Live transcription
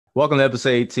Welcome to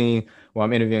episode 18, where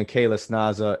I'm interviewing Kayla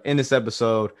Snaza. In this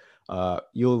episode,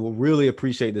 you'll really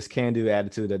appreciate this can-do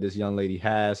attitude that this young lady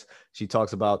has. She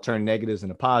talks about turning negatives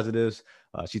into positives.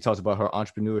 She talks about her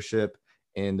entrepreneurship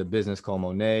in the business called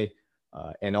Monet,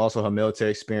 and also her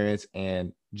military experience,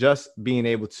 and just being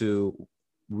able to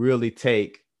really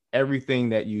take everything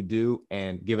that you do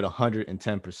and give it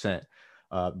 110%.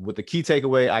 What the key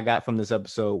takeaway I got from this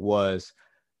episode was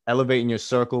elevating your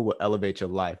circle will elevate your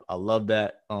life. I love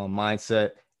that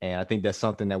mindset. And I think that's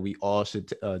something that we all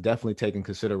should definitely take in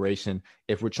consideration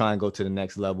if we're trying to go to the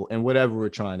next level and whatever we're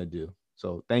trying to do.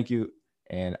 So thank you.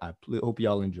 And I hope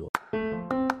y'all enjoy.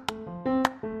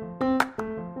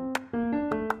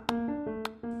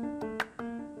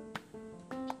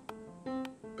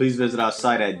 Please visit our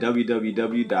site at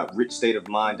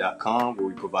www.richstateofmind.com, where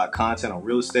we provide content on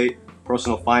real estate,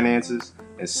 personal finances,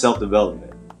 and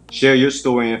self-development. Share your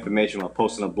story and information by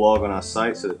posting a blog on our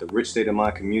site so that the Rich State of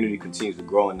Mind community continues to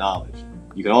grow in knowledge.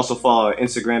 You can also follow our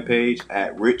Instagram page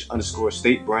at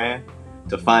rich_state brand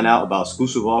to find out about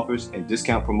exclusive offers and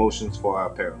discount promotions for our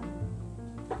apparel.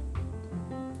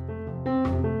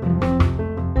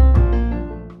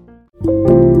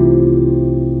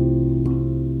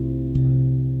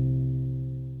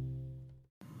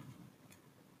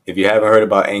 If you haven't heard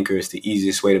about Anchor, it's the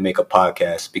easiest way to make a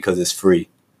podcast because it's free.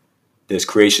 There's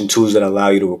creation tools that allow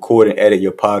you to record and edit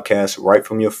your podcast right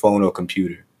from your phone or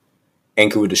computer.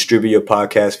 Anchor will distribute your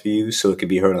podcast for you so it can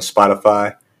be heard on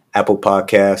Spotify, Apple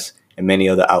Podcasts, and many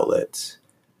other outlets.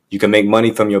 You can make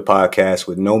money from your podcast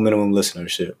with no minimum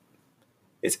listenership.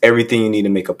 It's everything you need to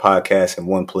make a podcast in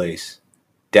one place.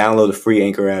 Download the free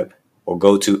Anchor app or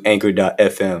go to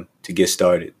anchor.fm to get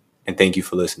started. And thank you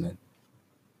for listening.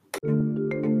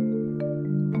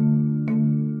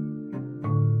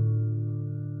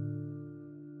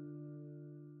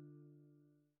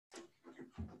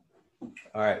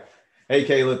 All right. Hey,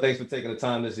 Kayla, thanks for taking the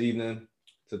time this evening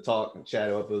to talk and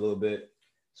chat up a little bit.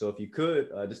 So if you could,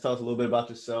 just tell us a little bit about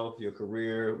yourself, your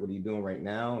career, what are you doing right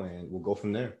now, and we'll go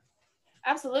from there.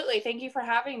 Absolutely. Thank you for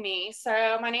having me.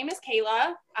 So my name is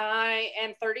Kayla. I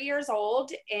am 30 years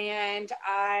old and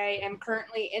I am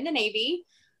currently in the Navy.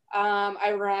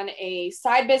 I run a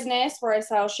side business where I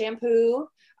sell shampoo,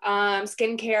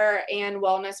 skincare, and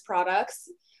wellness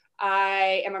products.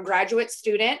 I am a graduate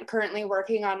student currently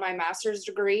working on my master's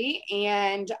degree,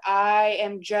 and I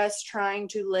am just trying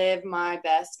to live my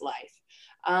best life.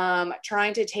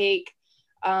 Trying to take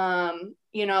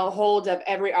hold of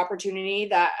every opportunity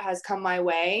that has come my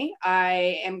way.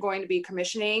 I am going to be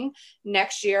commissioning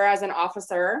next year as an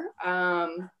officer,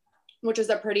 which is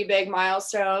a pretty big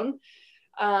milestone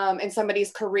in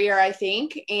somebody's career, I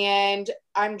think. And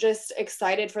I'm just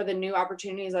excited for the new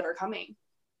opportunities that are coming.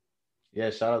 Yeah,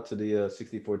 shout out to the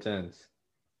 6410s.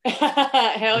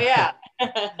 Hell yeah.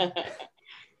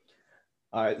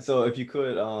 All right, so if you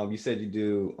could, you said you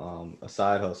do a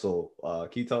side hustle.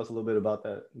 Can you tell us a little bit about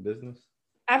that business?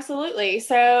 Absolutely.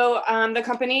 So the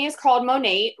company is called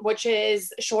Monat, which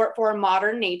is short for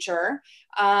Modern Nature.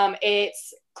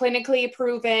 It's clinically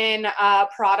proven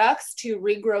products to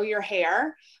regrow your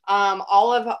hair.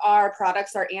 All of our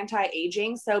products are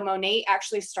anti-aging. So Monat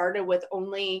actually started with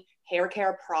only hair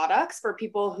care products for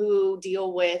people who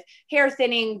deal with hair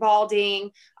thinning,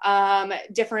 balding,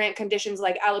 different conditions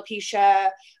like alopecia,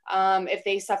 if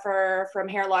they suffer from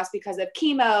hair loss because of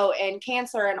chemo and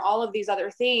cancer and all of these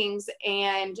other things.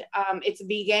 And it's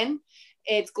vegan,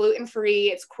 it's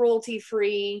gluten-free, it's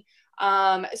cruelty-free.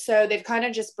 So they've kind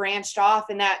of just branched off,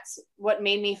 and that's what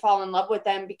made me fall in love with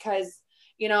them because,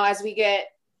 as we get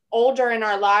older in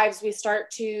our lives, we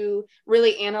start to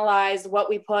really analyze what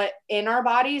we put in our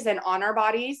bodies and on our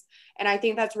bodies. And I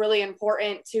think that's really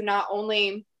important to not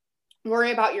only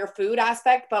worry about your food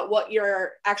aspect, but what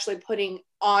you're actually putting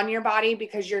on your body,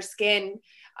 because your skin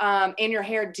and your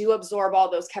hair do absorb all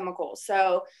those chemicals.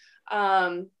 So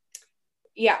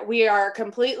we are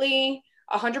completely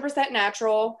 100%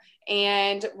 natural,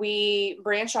 and we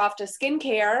branched off to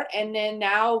skincare. And then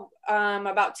now,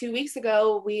 about 2 weeks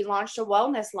ago, we launched a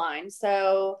wellness line.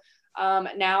 So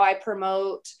now I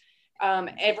promote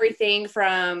everything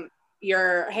from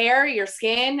your hair, your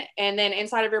skin, and then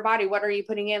inside of your body. What are you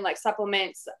putting in, like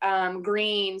supplements,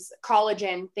 greens,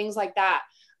 collagen, things like that.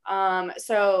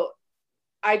 So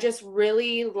I just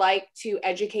really like to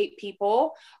educate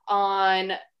people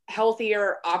on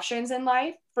healthier options in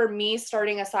life. For me,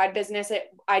 starting a side business,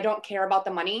 I don't care about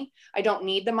the money. I don't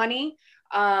need the money.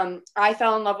 I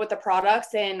fell in love with the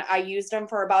products and I used them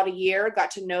for about a year,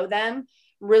 got to know them,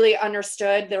 really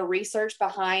understood the research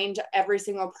behind every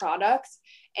single product.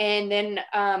 And then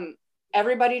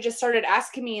everybody just started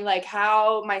asking me like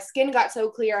how my skin got so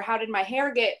clear, how did my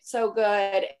hair get so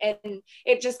good, and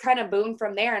it just kind of boomed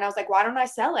from there. And I was like, why don't I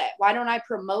sell it? Why don't I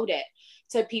promote it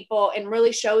to people and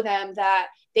really show them that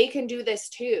they can do this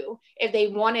too if they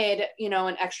wanted, you know,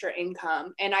 an extra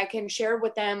income? And I can share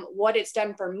with them what it's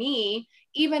done for me.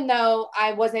 Even though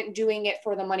I wasn't doing it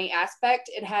for the money aspect,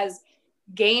 it has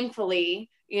gainfully,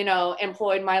 you know,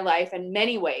 employed my life in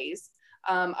many ways,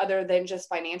 other than just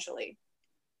financially.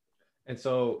 And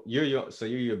so you're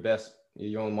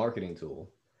your own marketing tool.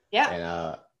 Yeah.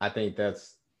 And I think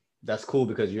that's cool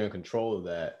because you're in control of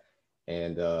that.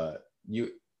 And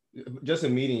you just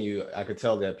in meeting you, I could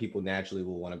tell that people naturally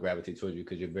will want to gravitate towards you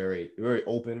because you're very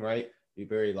open, right? You're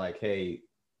very like, hey,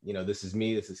 you know, this is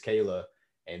me, this is Kayla,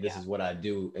 and this is what I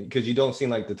do. And because you don't seem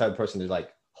like the type of person to like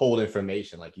hold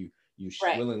information, like you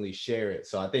willingly share it.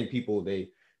 So I think people they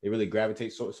really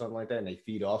gravitate towards something like that and they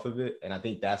feed off of it. And I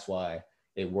think that's why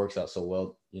it works out so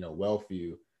well, you know, well for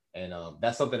you. And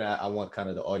that's something that I want kind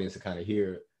of the audience to kind of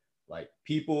hear. Like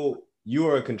people, you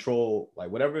are in control,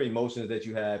 like whatever emotions that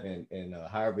you have and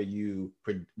however you,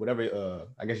 whatever,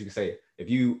 I guess you could say, if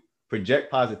you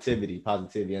project positivity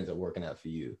ends up working out for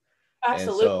you.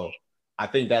 Absolutely. And so I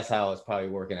think that's how it's probably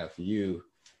working out for you.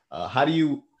 How do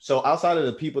you, so outside of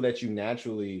the people that you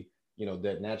naturally, you know,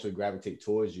 that naturally gravitate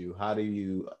towards you, how do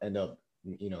you end up,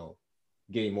 you know,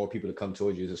 getting more people to come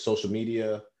towards you? Is it social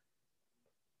media?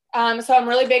 So I'm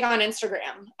really big on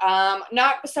Instagram.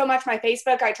 Not so much my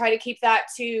Facebook. I try to keep that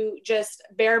to just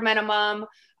bare minimum,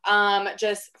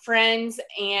 just friends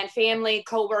and family,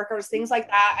 coworkers, things like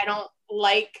that. I don't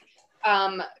like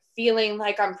feeling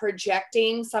like I'm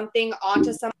projecting something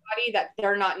onto somebody that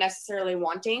they're not necessarily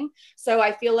wanting. So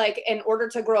I feel like in order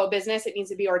to grow a business, it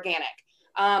needs to be organic.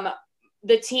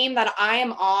 The team that I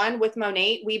am on with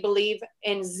Monat, we believe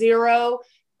in zero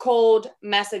cold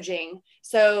messaging.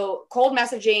 So cold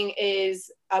messaging is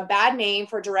a bad name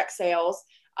for direct sales.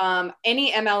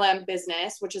 Any MLM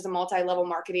business, which is a multi-level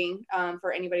marketing,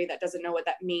 for anybody that doesn't know what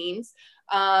that means.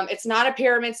 It's not a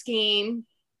pyramid scheme.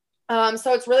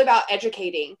 So it's really about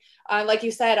educating. Like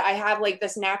you said, I have like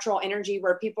this natural energy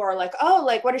where people are like, oh,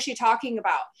 like, what is she talking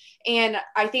about? And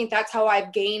I think that's how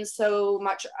I've gained so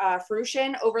much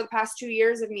fruition over the past 2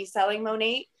 years of me selling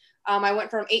Monat. I went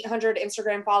from 800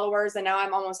 Instagram followers and now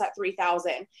I'm almost at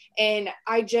 3,000. And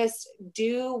I just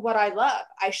do what I love.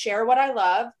 I share what I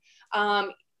love.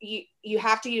 You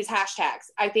have to use hashtags.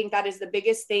 I think that is the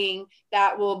biggest thing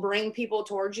that will bring people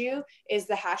towards you is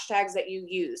the hashtags that you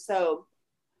use. So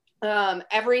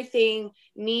everything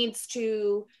needs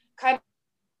to kind of,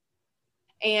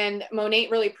 and Monat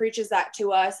really preaches that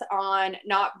to us on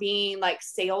not being like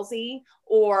salesy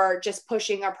or just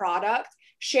pushing a product.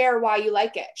 Share why you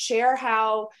like it. Share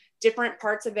how different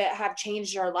parts of it have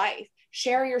changed your life.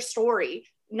 Share your story.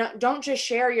 No, don't just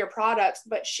share your products,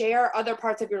 but share other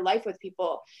parts of your life with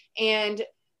people. And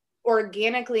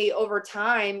organically over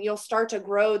time, you'll start to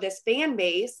grow this fan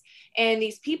base and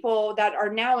these people that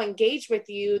are now engaged with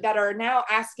you, that are now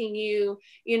asking you,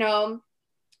 you know,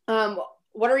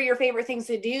 what are your favorite things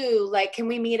to do? Like, can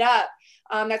we meet up?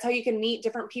 That's how you can meet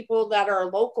different people that are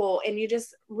local. And you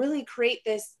just really create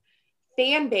this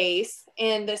fan base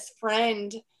and this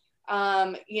friend,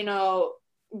 you know,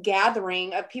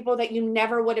 gathering of people that you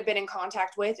never would have been in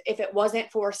contact with if it wasn't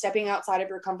for stepping outside of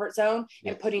your comfort zone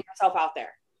and putting yourself out there.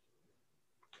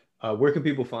 Where can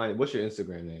people find it? What's your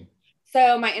Instagram name?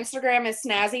 So my Instagram is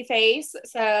Snazzy Face.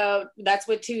 So that's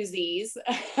with 2 Z's.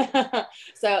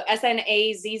 So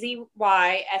SNAZZYFACE.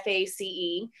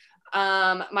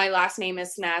 My last name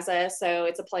is Snazza, so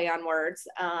it's a play on words.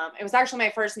 It was actually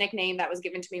my first nickname that was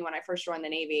given to me when I first joined the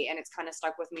Navy, and it's kind of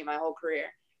stuck with me my whole career.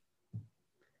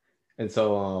 And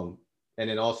so, and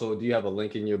then also, do you have a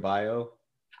link in your bio?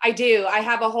 I do. I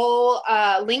have a whole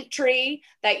link tree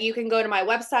that you can go to my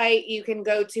website. You can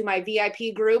go to my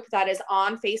VIP group that is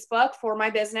on Facebook for my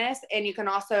business, and you can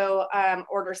also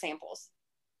order samples.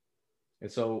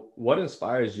 And so what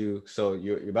inspires you? So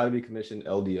you're about to be commissioned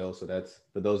LDO. So that's,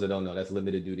 for those that don't know, that's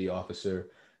limited duty officer.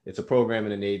 It's a program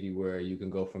in the Navy where you can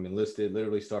go from enlisted,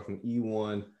 literally start from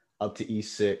E1 up to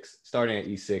E6, starting at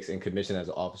E6 and commission as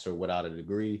an officer without a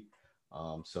degree.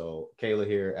 So Kayla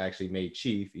here actually made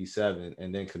chief E7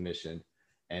 and then commissioned.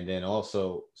 And then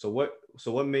also, so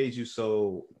what made you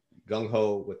so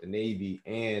gung-ho with the Navy?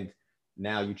 And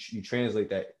now you translate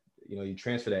that, you know, you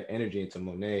transfer that energy into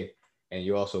Monat, and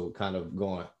you're also kind of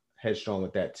going headstrong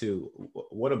with that too.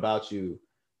 What about you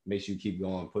makes you keep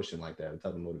going, pushing like that? What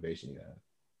type of motivation you have?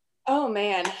 Oh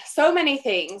man, so many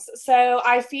things. So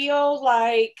I feel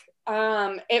like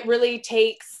it really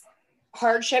takes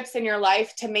hardships in your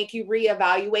life to make you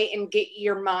reevaluate and get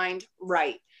your mind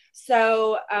right.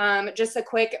 So just a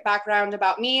quick background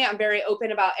about me. I'm very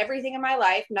open about everything in my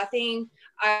life. Nothing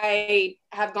I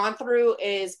have gone through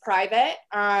is private.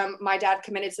 My dad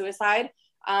committed suicide.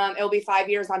 It'll be 5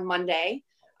 years on Monday.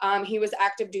 He was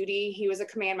active duty. He was a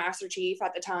command master chief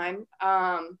at the time.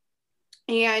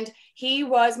 And he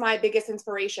was my biggest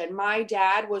inspiration. My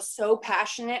dad was so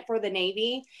passionate for the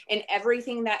Navy and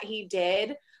everything that he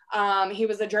did. He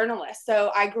was a journalist.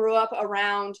 So I grew up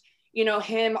around,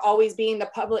 him always being the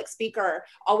public speaker,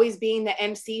 always being the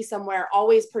MC somewhere,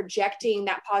 always projecting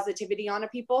that positivity onto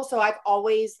people. So I've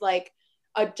always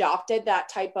adopted that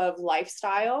type of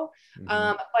lifestyle.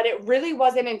 But it really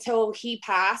wasn't until he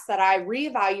passed that I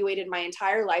reevaluated my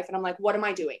entire life. And I'm like, what am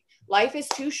I doing? Life is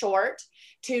too short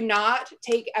to not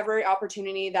take every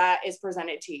opportunity that is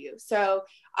presented to you. So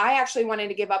I actually wanted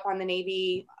to give up on the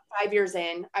Navy 5 years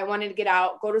in. I wanted to get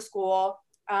out, go to school.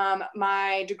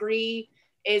 My degree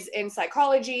is in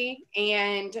psychology,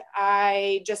 and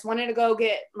I just wanted to go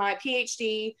get my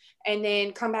PhD and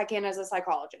then come back in as a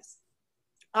psychologist.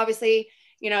 Obviously,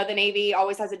 the Navy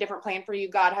always has a different plan for you.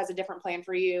 God has a different plan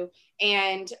for you.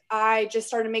 And I just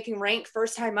started making rank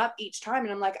first time up each time.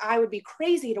 And I'm like, I would be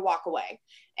crazy to walk away.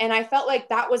 And I felt like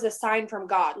that was a sign from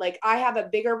God. Like, I have a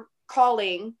bigger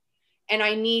calling and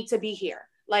I need to be here.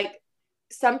 Like,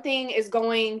 something is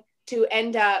going to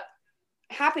end up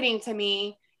happening to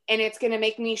me, and it's going to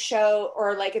make me show,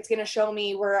 or it's going to show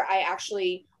me where I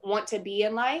actually want to be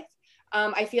in life.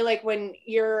 I feel like when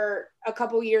you're a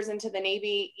couple years into the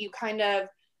Navy, you kind of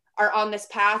are on this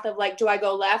path of do I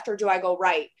go left or do I go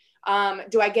right?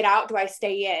 Do I get out? Do I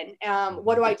stay in?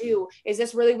 What do I do? Is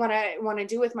this really what I want to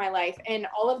do with my life? And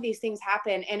all of these things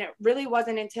happen. And it really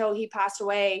wasn't until he passed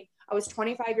away. I was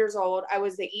 25 years old. I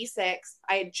was the E6.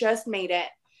 I had just made it.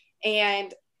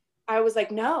 And I was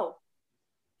like, no,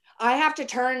 I have to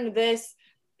turn this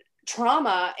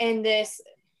trauma and this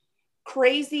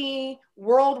crazy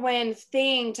whirlwind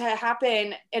thing to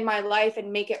happen in my life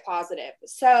and make it positive.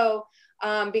 So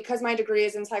because my degree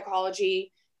is in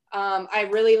psychology, I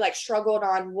really struggled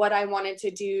on what I wanted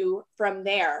to do from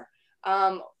there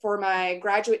for my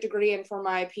graduate degree and for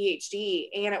my PhD.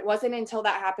 And it wasn't until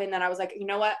that happened that I was like, you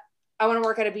know what? I want to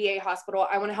work at a VA hospital.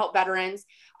 I want to help veterans.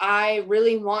 I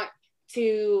really want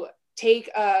to take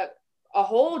a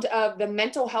hold of the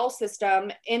mental health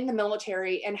system in the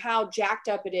military and how jacked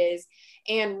up it is,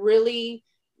 and really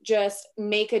just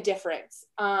make a difference.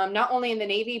 Not only in the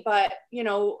Navy, but,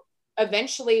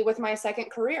 eventually with my second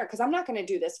career, because I'm not going to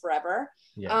do this forever.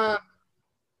 Yeah.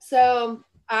 So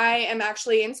I am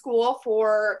actually in school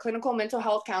for clinical mental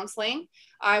health counseling.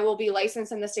 I will be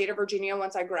licensed in the state of Virginia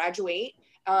once I graduate,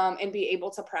 and be able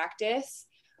to practice.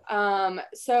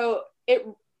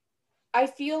 I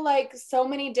feel like so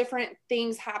many different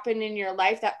things happen in your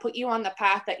life that put you on the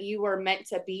path that you were meant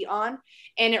to be on.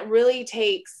 And it really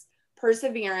takes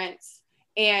perseverance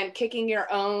and kicking your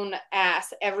own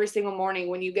ass every single morning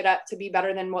when you get up to be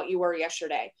better than what you were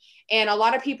yesterday. And a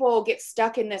lot of people get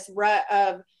stuck in this rut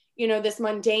of, this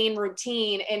mundane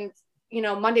routine and,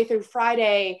 Monday through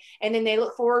Friday, and then they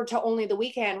look forward to only the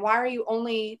weekend. Why are you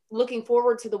only looking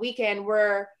forward to the weekend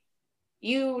where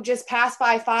you just passed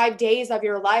by 5 days of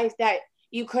your life that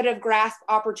you could have grasped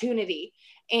opportunity?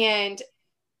 And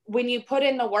when you put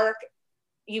in the work,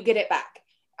 you get it back.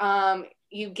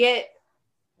 You get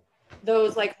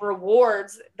those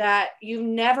rewards that you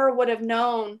never would have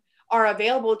known are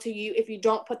available to you if you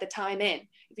don't put the time in,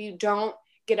 if you don't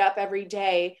get up every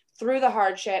day through the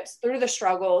hardships, through the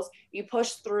struggles, you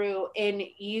push through and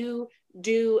you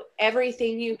do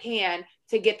everything you can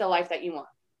to get the life that you want.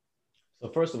 So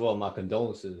first of all, my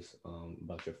condolences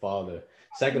about your father.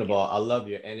 Second of all, I love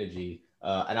your energy.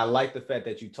 And I like the fact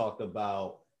that you talked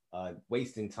about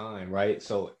wasting time, right?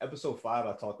 So episode 5,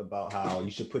 I talked about how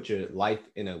you should put your life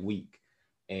in a week.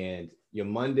 And your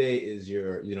Monday is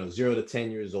your, 0 to 10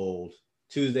 years old.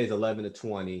 Tuesday's 11 to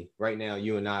 20. Right now,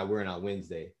 you and I, we're in our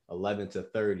Wednesday, 11 to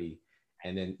 30,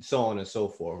 and then so on and so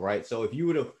forth, right? So if you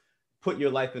would have put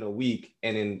your life in a week,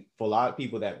 and then for a lot of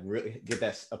people that really get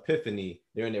that epiphany,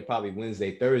 they're in there probably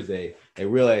Wednesday, Thursday, they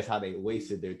realize how they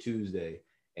wasted their Tuesday.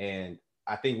 And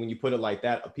I think when you put it like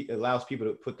that, it allows people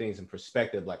to put things in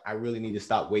perspective. Like, I really need to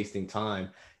stop wasting time.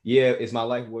 Yeah, is my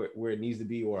life where it needs to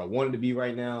be, or I want it to be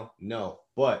right now? No,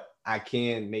 but I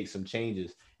can make some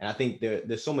changes. And I think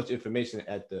there's so much information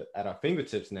at our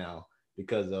fingertips now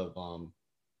because of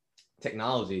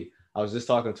technology. I was just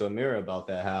talking to Amira about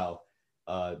that, how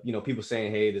people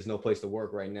saying, hey, there's no place to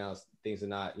work right now. Things are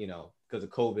not, because of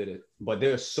COVID. But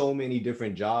there are so many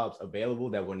different jobs available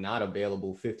that were not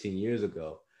available 15 years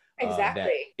ago. Exactly.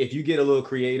 That if you get a little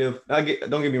creative, don't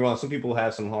get me wrong, some people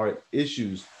have some hard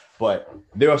issues, but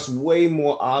there are way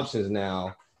more options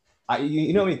now.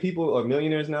 You know how many people are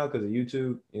millionaires now because of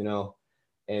YouTube, you know,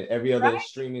 and every other Right?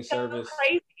 streaming So service.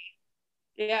 crazy.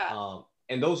 Yeah.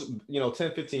 And those, you know,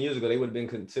 10, 15 years ago, they would have been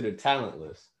considered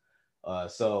talentless.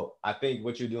 So I think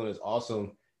what you're doing is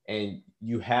awesome. And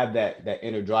you have that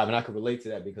inner drive. And I can relate to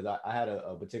that because I had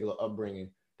a particular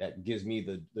upbringing that gives me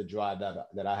the drive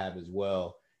that I have as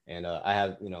well. And I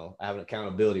have an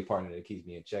accountability partner that keeps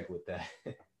me in check with that.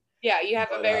 Yeah, you have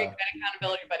But a very good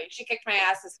accountability buddy. She kicked my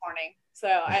ass this morning. So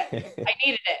I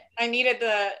needed it. I needed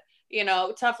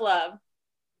the, tough love.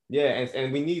 yeah,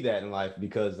 and we need that in life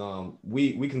because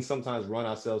we can sometimes run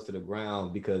ourselves to the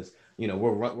ground because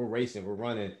we're racing, we're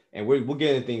running, and we're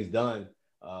getting things done.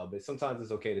 But sometimes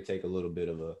it's okay to take a little bit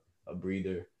of a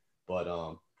breather. But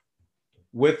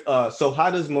so how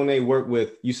does Monet work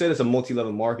with? You said it's a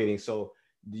multi-level marketing. So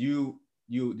do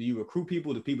you recruit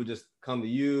people? Do people just come to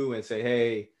you and say,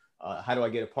 hey, how do I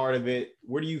get a part of it?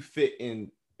 Where do you fit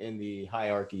in the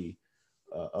hierarchy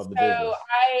of the business? So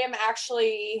I am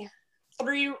actually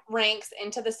 3 ranks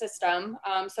into the system.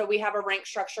 So we have a rank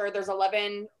structure. There's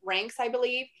 11 ranks, I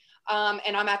believe.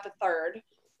 And I'm at the 3rd.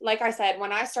 Like I said,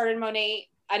 when I started Monet,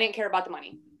 I didn't care about the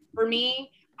money. For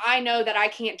me, I know that I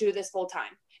can't do this full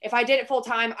time. If I did it full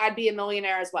time, I'd be a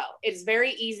millionaire as well. It's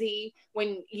very easy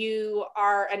when you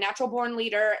are a natural born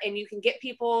leader and you can get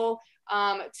people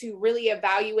to really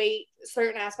evaluate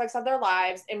certain aspects of their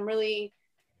lives and really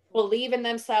believe in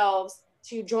themselves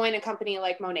to join a company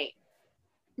like Monet.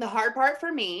 The hard part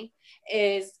for me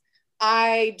is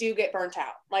I do get burnt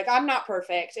out. Like, I'm not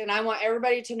perfect, and I want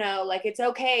everybody to know, like, it's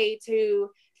okay to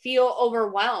feel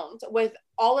overwhelmed with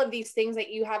all of these things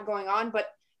that you have going on. But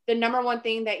the number one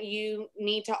thing that you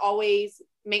need to always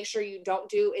make sure you don't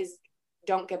do is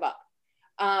don't give up.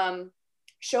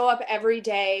 Show up every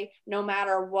day, no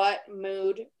matter what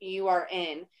mood you are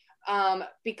in.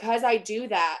 Because I do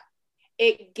that,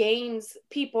 it gains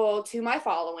people to my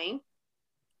following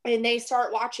and they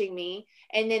start watching me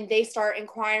and then they start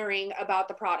inquiring about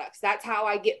the products. That's how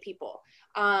I get people.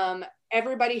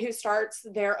 Everybody who starts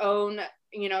their own,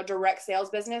 direct sales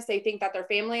business, they think that their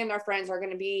family and their friends are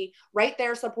going to be right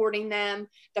there supporting them,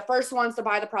 the first ones to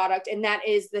buy the product. And that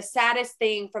is the saddest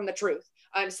thing from the truth.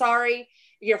 I'm sorry.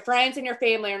 Your friends and your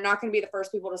family are not going to be the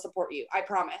first people to support you. I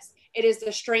promise. It is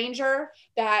the stranger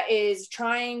that is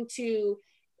trying to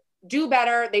do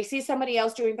better. They see somebody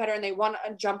else doing better and they want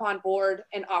to jump on board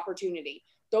an opportunity.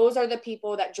 Those are the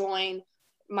people that join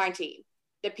my team.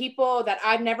 The people that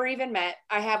I've never even met.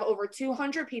 I have over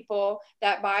 200 people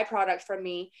that buy product from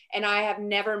me and I have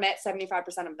never met 75%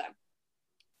 of them.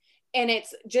 And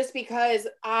it's just because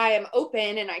I am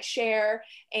open and I share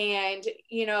and,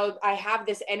 I have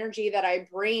this energy that I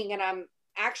bring and I'm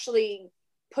actually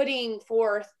putting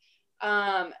forth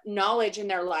knowledge in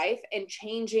their life and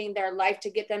changing their life to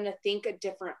get them to think a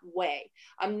different way.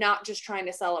 I'm not just trying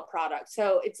to sell a product.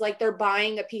 So it's like they're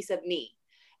buying a piece of me.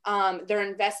 They're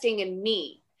investing in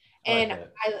me. And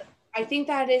I think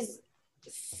that is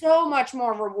so much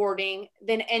more rewarding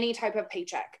than any type of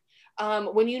paycheck.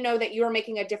 When you know that you are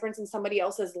making a difference in somebody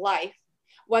else's life,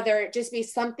 whether it just be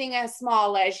something as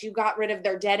small as you got rid of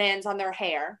their dead ends on their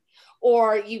hair,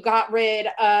 or you got rid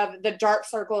of the dark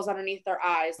circles underneath their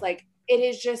eyes. Like, it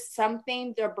is just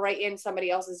something to brighten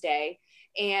somebody else's day.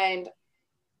 And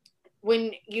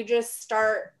when you just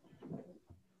start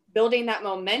building that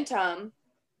momentum,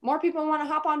 more people want to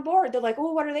hop on board. They're like,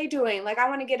 oh, what are they doing? Like, I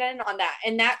want to get in on that.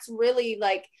 And that's really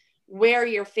like where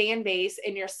your fan base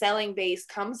and your selling base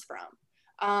comes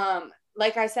from.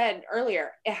 Like I said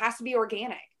earlier, it has to be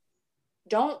organic.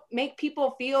 Don't make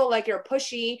people feel like you're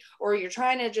pushy or you're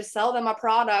trying to just sell them a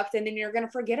product and then you're going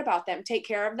to forget about them. Take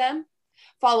care of them,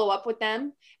 follow up with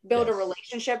them, build a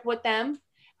relationship with them,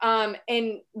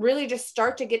 and really just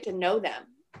start to get to know them.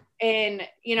 And,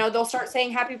 they'll start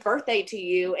saying happy birthday to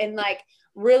you and like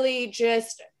really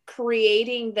just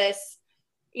creating this,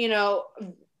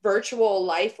 virtual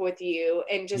life with you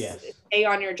and just stay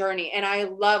on your journey. And I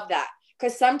love that.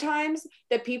 Because sometimes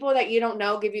the people that you don't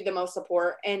know give you the most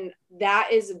support. And that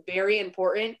is very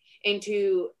important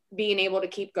into being able to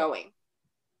keep going.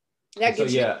 That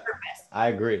gives you purpose. I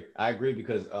agree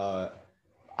because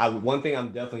one thing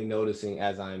I'm definitely noticing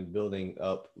as I'm building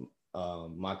up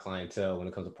my clientele when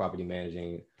it comes to property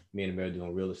managing, me and Amir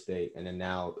doing real estate, and then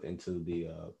now into the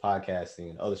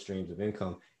podcasting and other streams of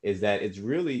income, is that it's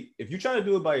really, if you try to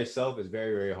do it by yourself, it's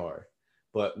very, very hard.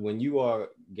 But when you are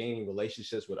gaining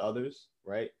relationships with others,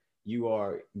 right, you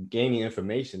are gaining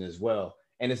information as well.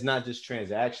 And it's not just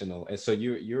transactional. And so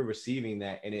you're receiving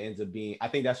that, and it ends up being, I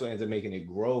think that's what ends up making it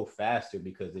grow faster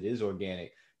because it is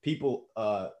organic. People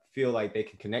feel like they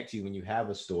can connect to you when you have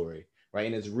a story, right?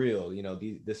 And it's real.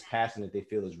 This passion that they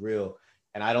feel is real,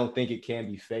 and I don't think it can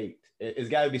be faked. It's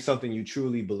got to be something you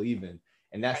truly believe in,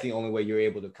 and that's the only way you're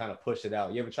able to kind of push it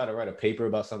out. You ever try to write a paper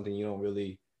about something you don't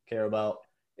really care about?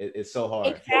 It's so hard.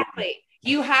 Exactly.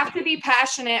 You have to be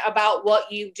passionate about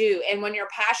what you do. And when you're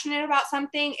passionate about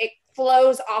something, it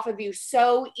flows off of you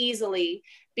so easily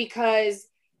because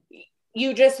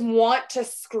you just want to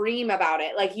scream about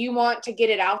it. Like you want to get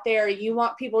it out there. You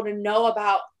want people to know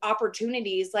about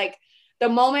opportunities. Like the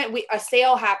moment a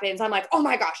sale happens, I'm like, oh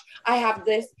my gosh, I have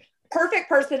this perfect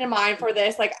person in mind for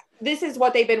this. Like this is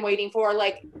what they've been waiting for.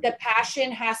 Like the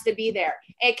passion has to be there.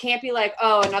 It can't be like,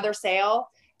 oh, another sale.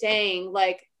 Dang,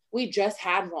 like we just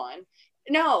had one.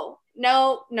 No.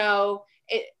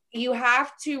 You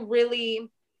have to really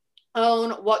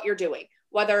own what you're doing,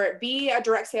 whether it be a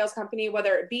direct sales company,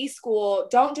 whether it be school.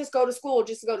 Don't just go to school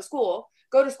just to go to school.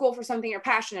 Go to school for something you're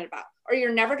passionate about, or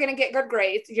you're never going to get good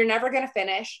grades. You're never going to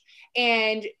finish,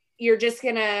 and you're just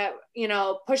going to,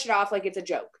 push it off like it's a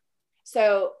joke.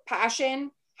 So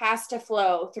passion has to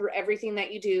flow through everything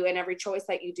that you do and every choice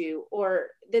that you do, or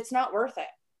it's not worth it.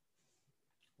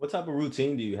 What type of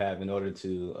routine do you have in order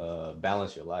to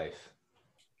balance your life?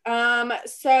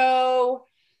 So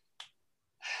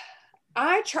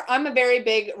I'm a very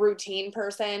big routine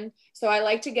person. So I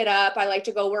like to get up. I like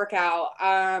to go work out.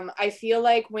 I feel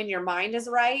like when your mind is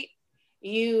right,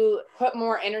 you put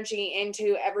more energy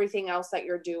into everything else that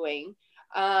you're doing.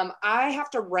 I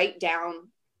have to write down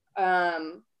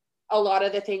a lot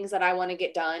of the things that I want to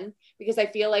get done, because I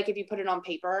feel like if you put it on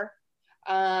paper,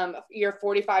 you're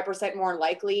 45% more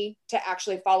likely to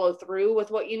actually follow through with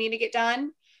what you need to get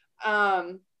done.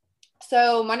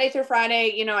 So Monday through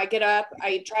Friday, I get up,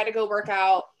 I try to go work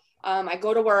out. I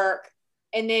go to work.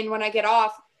 And then when I get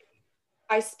off,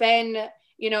 I spend,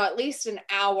 at least an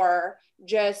hour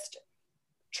just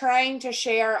trying to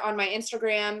share on my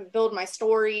Instagram, build my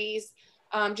stories,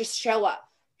 just show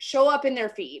up in their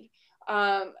feed,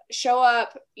 show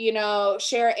up,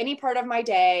 share any part of my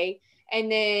day.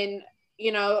 And then,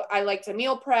 I like to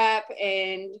meal prep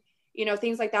and,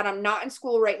 things like that. I'm not in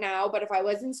school right now, but if I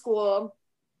was in school,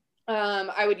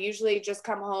 I would usually just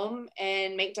come home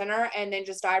and make dinner and then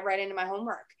just dive right into my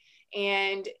homework.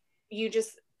 And you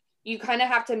kind of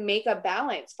have to make a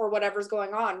balance for whatever's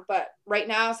going on. But right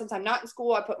now, since I'm not in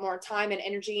school, I put more time and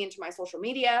energy into my social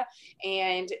media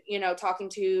and, talking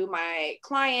to my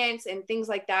clients and things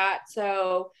like that.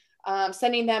 So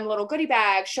sending them little goodie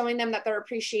bags, showing them that they're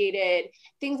appreciated,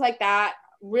 things like that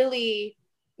really,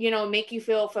 make you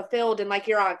feel fulfilled and like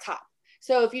you're on top.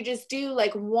 So if you just do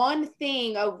like one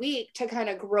thing a week to kind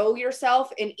of grow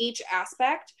yourself in each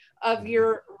aspect of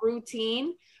your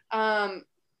routine,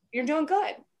 you're doing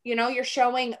good. You're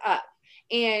showing up.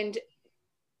 And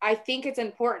I think it's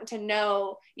important to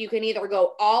know you can either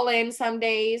go all in some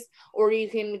days or you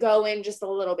can go in just a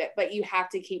little bit, but you have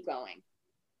to keep going.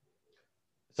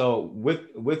 So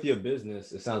with your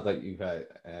business, it sounds like you've had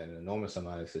an enormous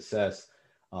amount of success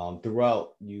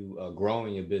throughout you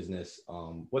growing your business.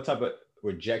 What type of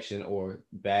rejection or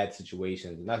bad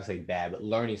situations, not to say bad, but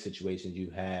learning situations you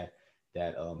had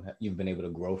that you've been able to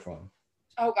grow from?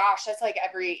 Oh gosh, that's like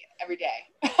every day.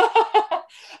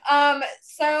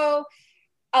 So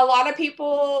a lot of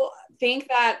people think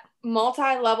that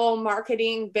multi-level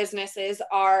marketing businesses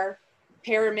are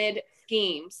pyramid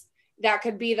schemes. That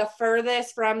could be the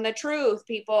furthest from the truth,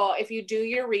 people. If you do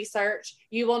your research,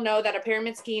 you will know that a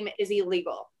pyramid scheme is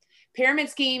illegal. Pyramid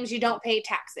schemes, you don't pay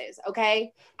taxes,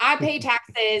 okay? I pay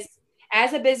taxes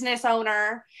as a business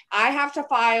owner. I have to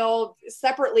file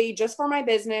separately just for my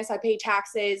business. I pay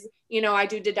taxes, I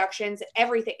do deductions,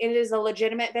 everything. It is a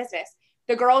legitimate business.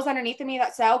 The girls underneath of me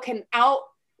that sell can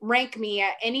outrank me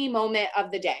at any moment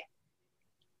of the day.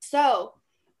 So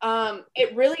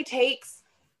it really takes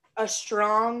a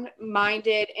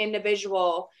strong-minded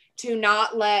individual to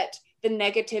not let the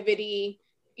negativity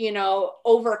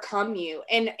overcome you.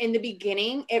 And in the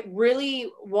beginning, it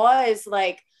really was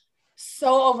like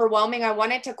so overwhelming. I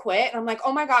wanted to quit. And I'm like,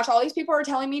 oh my gosh, all these people are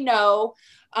telling me no.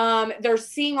 They're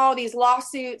seeing all these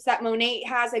lawsuits that Monat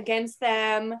has against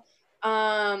them.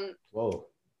 Whoa.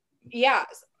 Yeah,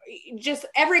 just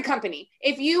every company.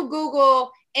 If you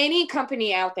Google any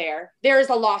company out there, there is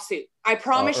a lawsuit. I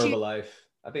promise you. Herbalife.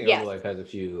 I think yes. Herbalife has a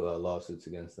few lawsuits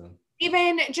against them.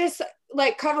 Even just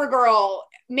like CoverGirl,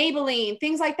 Maybelline,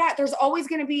 things like that. There's always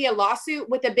going to be a lawsuit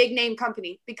with a big name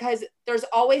company because there's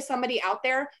always somebody out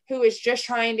there who is just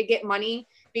trying to get money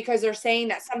because they're saying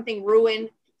that something ruined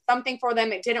something for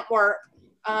them. It didn't work,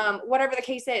 whatever the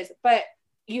case is. But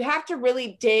you have to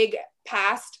really dig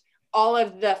past all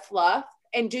of the fluff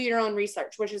and do your own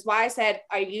research, which is why I said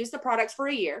I used the products for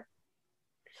a year.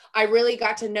 I really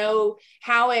got to know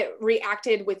how it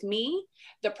reacted with me,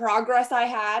 the progress I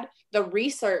had, the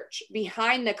research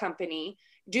behind the company.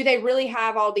 Do they really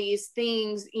have all these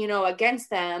things, against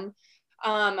them?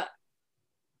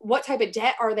 What type of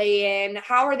debt are they in?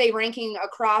 How are they ranking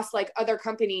across like other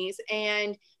companies?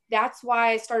 And that's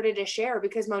why I started to share,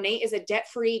 because Monat is a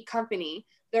debt-free company.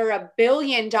 They're $1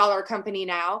 billion company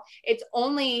now. It's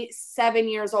only 7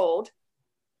 years old.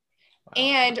 Wow.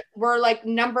 And we're like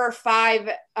number 5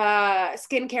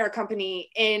 skincare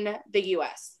company in the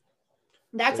US.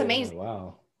 That's amazing.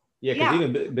 Wow. Yeah,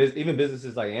 because even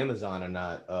businesses like Amazon are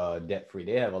not debt-free.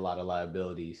 They have a lot of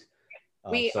liabilities.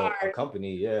 We are a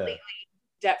company,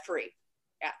 debt-free.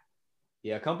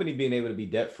 Yeah, a company being able to be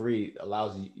debt-free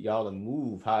allows y'all to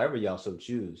move however y'all so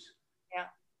choose. Yeah,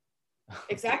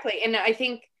 exactly. And I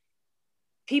think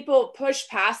people push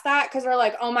past that because they're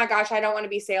like, oh my gosh, I don't want to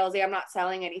be salesy. I'm not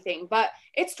selling anything. But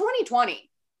it's 2020.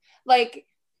 Like,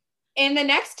 in the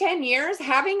next 10 years,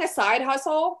 having a side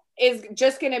hustle is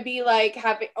just going to be like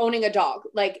owning a dog.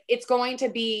 Like, it's going to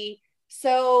be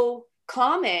so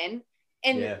common,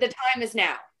 and the time is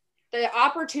now. The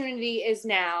opportunity is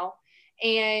now,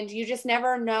 and you just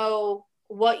never know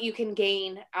what you can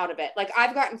gain out of it. Like,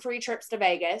 I've gotten free trips to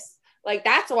Vegas. Like,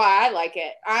 that's why I like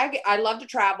it. I love to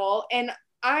travel, and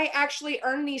I actually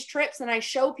earn these trips, and I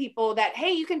show people that,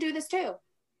 hey, you can do this too.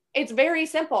 It's very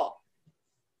simple.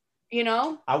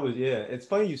 It's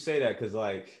funny you say that, because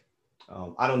like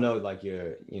I don't know like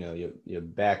your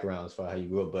background as far as how you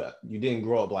grew up, but you didn't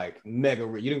grow up like you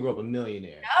didn't grow up a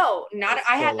millionaire. No, not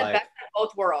I had the best of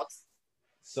both worlds.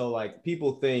 So like,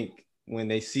 people think when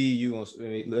they see you on,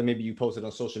 maybe you posted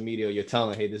on social media, you're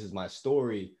telling, hey, this is my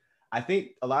story. I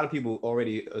think a lot of people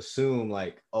already assume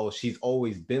like, oh, she's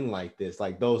always been like this,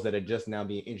 like those that are just now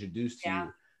being introduced to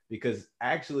you. Because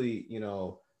actually,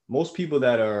 most people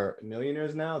that are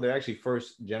millionaires now, they're actually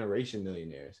first generation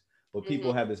millionaires. But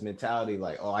people have this mentality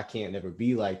like, oh, I can't never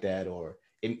be like that, or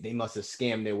they must have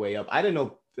scammed their way up. I didn't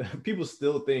know. People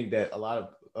still think that a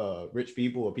lot of rich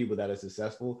people or people that are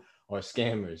successful are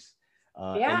scammers,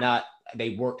 and not,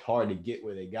 they worked hard to get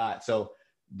where they got. So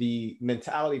the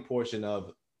mentality portion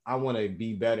of, I want to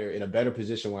be better, in a better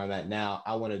position where I'm at now.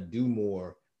 I want to do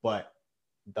more, but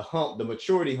the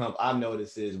maturity hump I've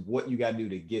noticed is what you got to do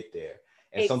to get there.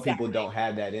 And some people don't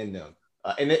have that in them.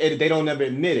 And they don't ever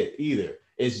admit it either.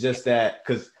 It's just that,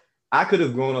 because I could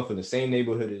have grown up in the same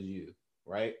neighborhood as you,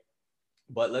 right?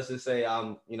 But let's just say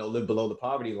I'm, live below the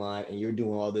poverty line, and you're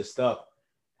doing all this stuff.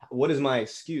 What is my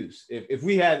excuse? If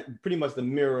we had pretty much a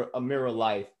mirror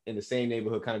life in the same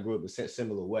neighborhood, kind of grew up a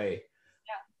similar way,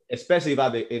 especially if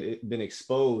I've been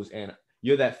exposed, and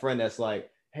you're that friend that's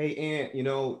like, hey, Aunt,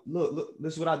 look,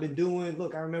 this is what I've been doing.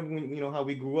 Look, I remember when, how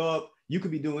we grew up. You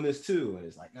could be doing this too. And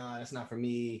it's like, no, that's not for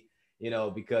me,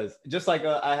 because just like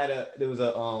there was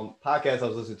a podcast I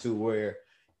was listening to where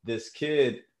this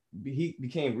kid, he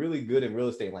became really good in real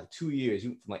estate in like 2 years. He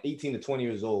from like 18 to 20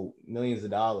 years old, millions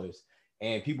of dollars.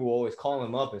 And people were always calling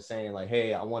him up and saying like,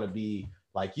 hey, I want to be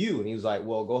like you. And he was like,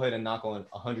 well, go ahead and knock on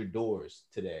 100 doors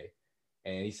today.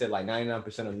 And he said like 99%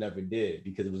 of them never did,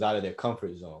 because it was out of their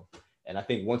comfort zone. And I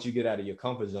think once you get out of your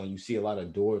comfort zone, you see a lot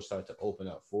of doors start to open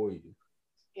up for you.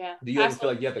 Yeah. Do you ever feel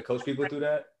like you have to coach people through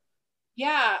that?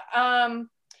 Yeah.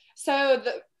 So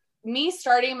me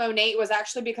starting Monat was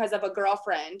actually because of a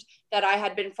girlfriend that I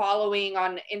had been following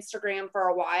on Instagram for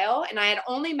a while, and I had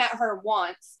only met her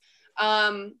once.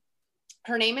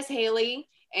 Her name is Haley,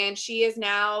 and she is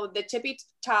now the tippy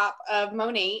top of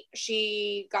Monat.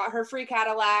 She got her free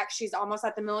Cadillac. She's almost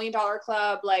at the $1 million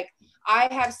club. Like, I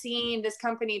have seen this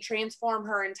company transform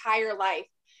her entire life.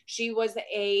 She was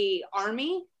a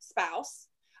Army spouse.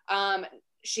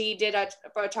 She did a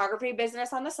photography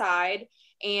business on the side,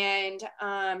 and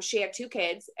she had 2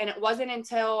 kids. And it wasn't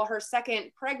until her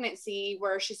second pregnancy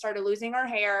where she started losing her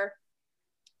hair,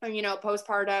 and,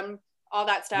 postpartum, all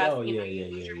that stuff.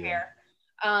 Hair.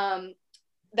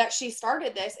 That she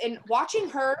started this, and watching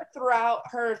her throughout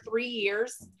her 3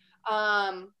 years,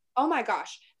 oh my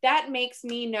gosh, that makes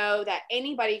me know that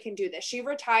anybody can do this. She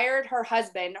retired her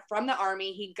husband from the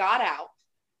Army. He got out,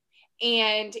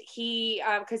 and he,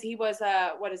 because he was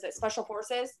Special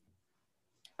Forces.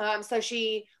 So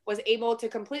she was able to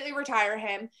completely retire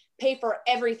him, pay for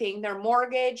everything, their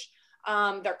mortgage,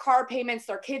 their car payments,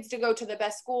 their kids to go to the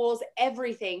best schools,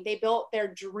 everything. They built their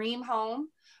dream home.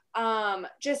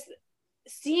 Just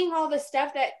seeing all the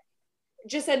stuff that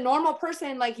just a normal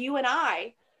person like you and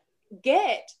I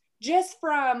get just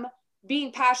from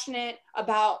being passionate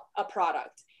about a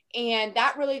product. And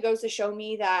that really goes to show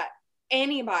me that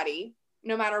anybody,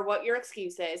 no matter what your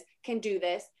excuse is, can do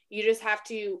this. You just have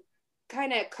to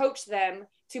kind of coach them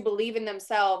to believe in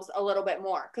themselves a little bit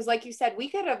more. Because like you said, we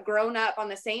could have grown up on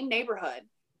the same neighborhood,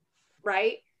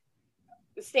 right?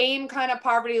 Same kind of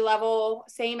poverty level,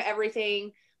 same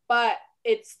everything, but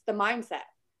it's the mindset.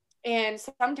 And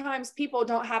sometimes people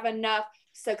don't have enough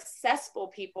successful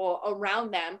people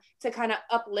around them to kind of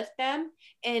uplift them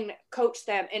and coach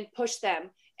them and push them.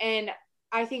 And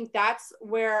I think that's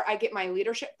where I get my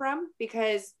leadership from,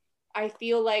 because I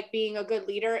feel like being a good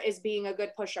leader is being a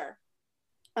good pusher.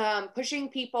 Pushing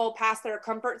people past their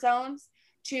comfort zones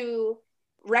to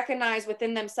recognize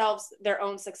within themselves their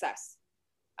own success.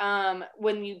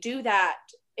 When you do that,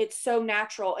 it's so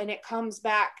natural and it comes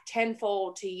back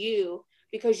tenfold to you,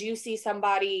 because you see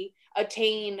somebody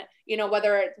attain,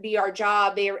 whether it be our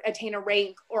job, they attain a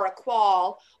rank or a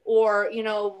qual, or,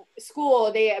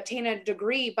 school, they obtain a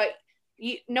degree, but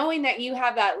knowing that you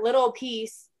have that little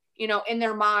piece, in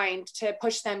their mind to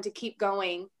push them to keep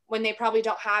going when they probably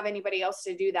don't have anybody else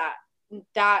to do that.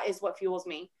 That is what fuels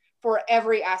me for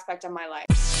every aspect of my life.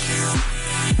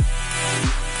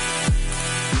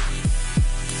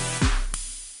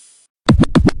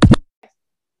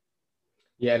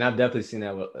 Yeah, and I've definitely seen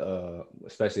that,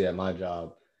 especially at my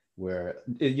job, where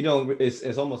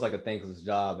it's almost like a thankless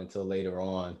job until later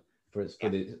on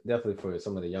definitely for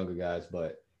some of the younger guys.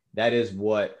 But that is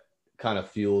what kind of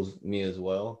fuels me as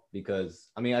well, because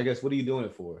I mean, I guess, what are you doing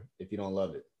it for if you don't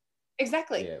love it?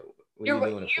 Exactly. Yeah, you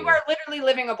are literally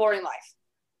living a boring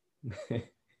life.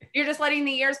 You're just letting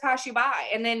the years pass you by,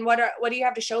 and then what do you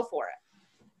have to show for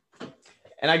it?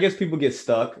 And I guess people get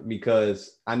stuck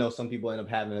because I know some people end up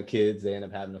having kids, they end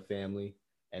up having a family,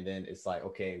 and then it's like,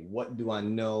 okay, what do I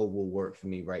know will work for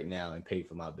me right now and pay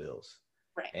for my bills?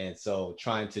 Right. And so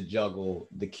trying to juggle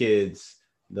the kids,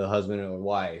 the husband or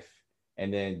wife,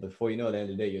 and then before you know it, at the end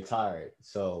of the day, you're tired.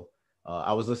 So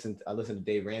I listen to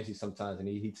Dave Ramsey sometimes, and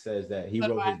he says that he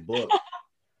wrote his book.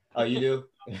 Oh, you do?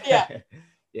 Yeah.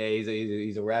 Yeah,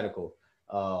 he's a radical.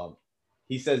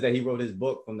 He says that he wrote his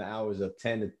book from the hours of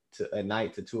 10 at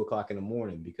night to 2:00 in the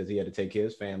morning, because he had to take care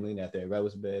of his family, and after everybody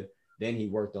was in bed, then he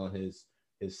worked on his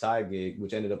side gig,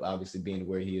 which ended up obviously being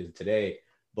where he is today.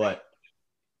 But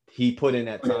he put in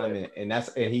that time, and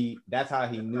that's how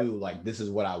he knew, like, this is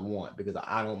what I want, because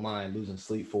I don't mind losing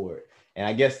sleep for it. And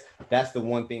I guess that's the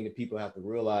one thing that people have to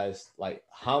realize, like,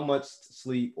 how much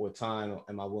sleep or time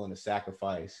am I willing to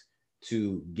sacrifice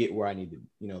to get where I need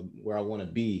to, where I want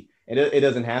to be. And it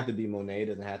doesn't have to be Monet. It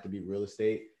doesn't have to be real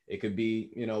estate. It could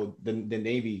be, the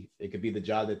Navy. It could be the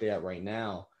job that they're at right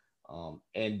now.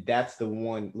 And that's the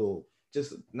one little,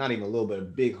 just not even a little bit, a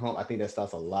big hump. I think that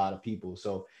stops a lot of people.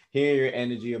 So hearing your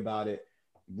energy about it,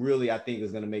 really, I think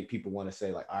is going to make people want to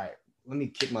say, like, all right, let me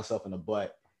kick myself in the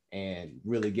butt and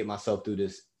really get myself through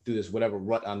this whatever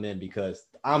rut I'm in, because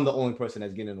I'm the only person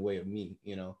that's getting in the way of me,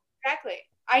 Exactly.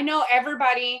 I know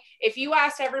everybody, if you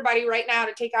asked everybody right now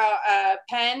to take out a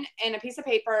pen and a piece of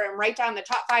paper and write down the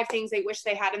top 5 things they wish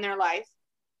they had in their life,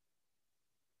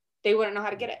 they wouldn't know how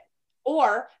to get it.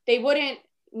 Or they wouldn't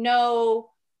know,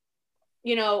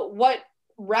 what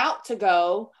route to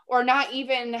go, or not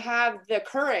even have the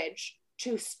courage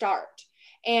to start.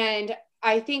 And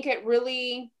I think it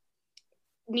really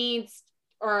needs,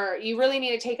 or you really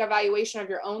need to take evaluation of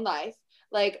your own life.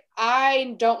 Like,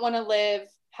 I don't want to live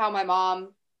how my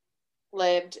mom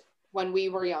lived when we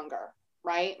were younger,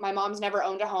 right? My mom's never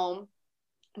owned a home.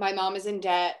 My mom is in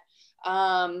debt.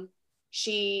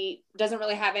 She doesn't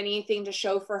really have anything to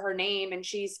show for her name, and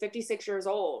she's 56 years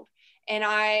old. And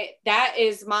that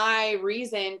is my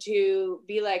reason to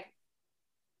be like,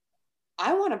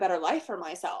 I want a better life for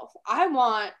myself. I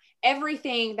want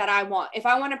everything that I want. If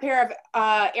I want a pair of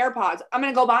AirPods, I'm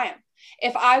going to go buy them.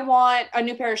 If I want a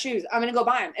new pair of shoes, I'm going to go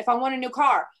buy them. If I want a new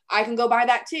car, I can go buy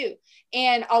that too.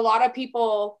 And a lot of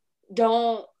people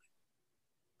don't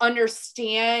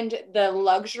understand the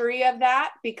luxury of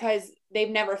that because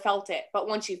they've never felt it. But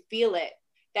once you feel it,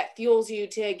 that fuels you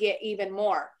to get even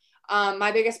more.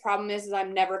 My biggest problem is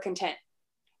I'm never content.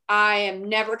 I am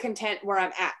never content where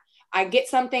I'm at. I get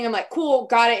something, I'm like, cool,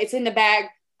 got it. It's in the bag.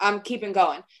 I'm keeping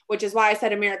going, which is why I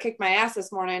said Amira kicked my ass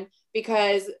this morning,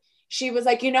 because she was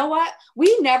like, you know what?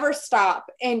 We never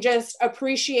stop and just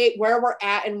appreciate where we're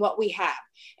at and what we have.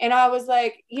 And I was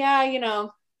like, yeah,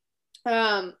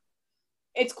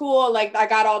 it's cool. Like, I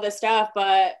got all this stuff,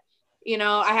 but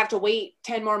I have to wait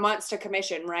 10 more months to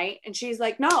commission. Right. And she's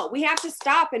like, no, we have to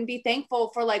stop and be thankful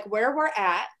for like where we're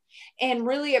at and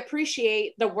really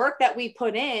appreciate the work that we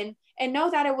put in and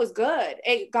know that it was good.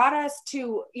 It got us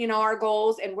to, our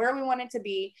goals and where we wanted to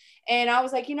be. And I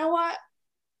was like, you know what?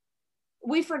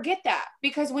 We forget that,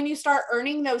 because when you start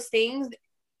earning those things,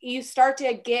 you start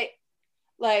to get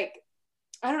like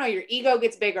I don't know, your ego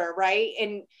gets bigger, right?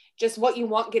 And just what you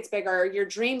want gets bigger, your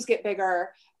dreams get bigger,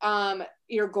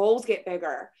 your goals get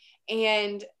bigger.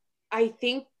 And I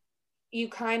think you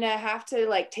kind of have to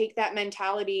like take that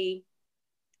mentality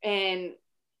and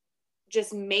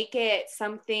just make it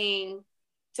something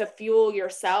to fuel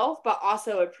yourself, but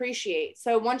also appreciate.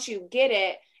 So once you get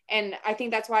it, and I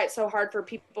think that's why it's so hard for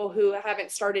people who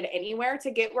haven't started anywhere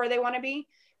to get where they want to be,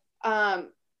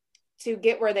 to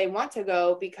get where they want to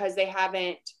go, because they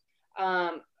haven't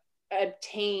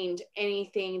obtained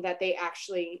anything that they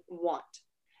actually want.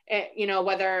 You know,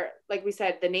 whether, like we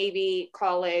said, the Navy,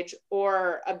 college,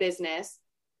 or a business,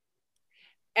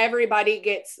 everybody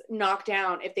gets knocked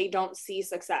down if they don't see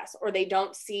success or they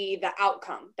don't see the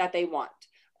outcome that they want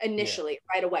initially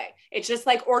right away. It's just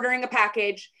like ordering a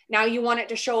package. Now you want it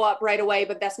to show up right away,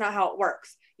 but that's not how it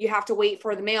works. You have to wait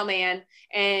for the mailman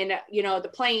and, you know, the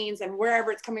planes and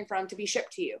wherever it's coming from to be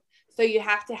shipped to you. So you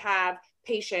have to have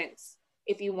patience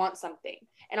if you want something.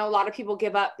 And a lot of people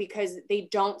give up because they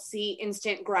don't see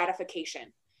instant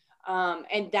gratification.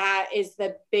 And that is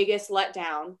the biggest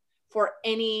letdown for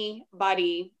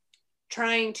anybody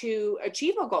trying to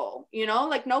achieve a goal. You know,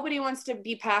 like nobody wants to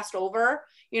be passed over.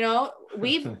 You know,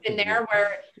 we've been there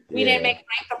where we didn't make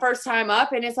rank the first time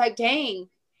up, and it's like, dang,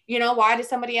 you know, why does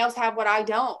somebody else have what I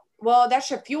don't? Well, that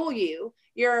should fuel you.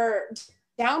 Your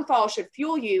downfall should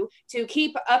fuel you to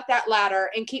keep up that ladder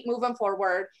and keep moving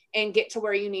forward and get to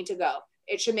where you need to go.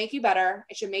 It should make you better.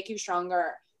 It should make you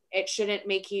stronger. It shouldn't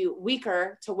make you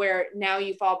weaker to where now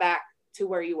you fall back to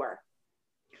where you were.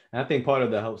 And I think part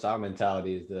of that helps our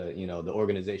mentality is the, you know, the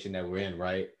organization that we're in,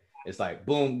 right? It's like,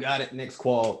 boom, got it, next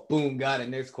qual, boom, got it,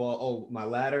 next qual. Oh, my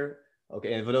ladder.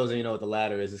 Okay. And for those of you know what the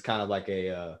ladder is, it's kind of like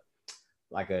a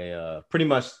pretty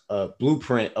much a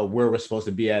blueprint of where we're supposed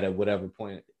to be at whatever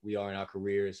point we are in our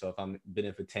careers. So if I'm been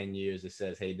in for 10 years, it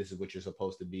says, hey, this is what you're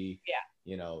supposed to be. Yeah.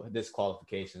 You know, this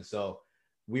qualification. So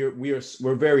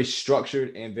we're very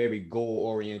structured and very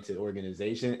goal-oriented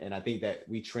organization. And I think that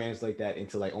we translate that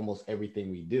into like almost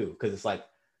everything we do. Cause it's like,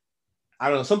 I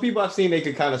don't know, some people I've seen, they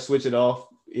can kind of switch it off,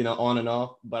 you know, on and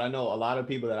off, but I know a lot of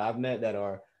people that I've met that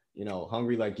are, you know,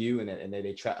 hungry like you, and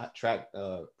they track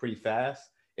pretty fast.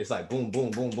 It's like, boom,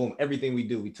 boom, boom, boom. Everything we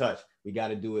do, we touch, we got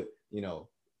to do it, you know,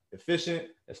 efficient,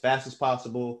 as fast as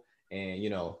possible. And, you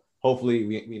know, hopefully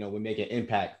we make an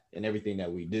impact in everything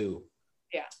that we do.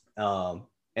 Yeah.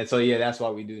 And so, yeah, that's why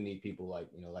we do need people like,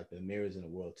 you know, like the Amirs in the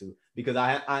world too, because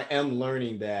I am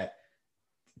learning that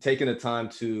taking the time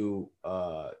to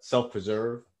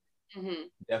self-preserve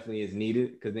definitely is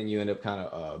needed, because then you end up kind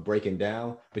of breaking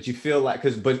down, but you feel like,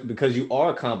 because you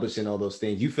are accomplishing all those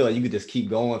things, you feel like you could just keep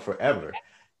going forever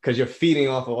because you're feeding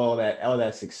off of all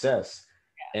that success.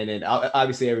 And then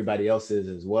obviously everybody else is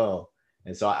as well.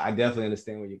 And so I definitely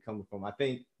understand where you're coming from. I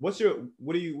think what's your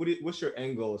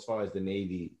end goal as far as the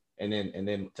Navy? And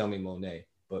then tell me Monet.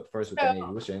 But first with the Navy,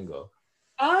 what's your end goal?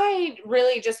 I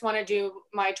really just want to do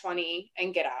my 20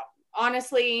 and get out.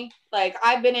 Honestly, like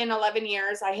I've been in 11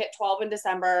 years. I hit 12 in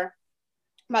December.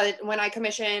 But when I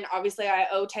commission, obviously I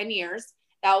owe 10 years.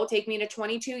 That will take me to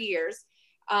 22 years.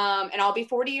 And I'll be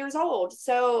 40 years old.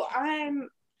 So I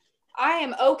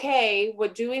am okay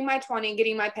with doing my 20,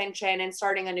 getting my pension and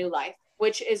starting a new life,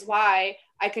 which is why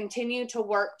I continue to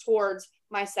work towards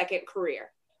my second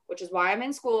career, which is why I'm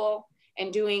in school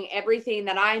and doing everything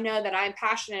that I know that I'm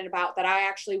passionate about, that I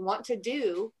actually want to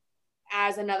do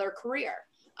as another career.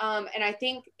 And I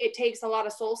think it takes a lot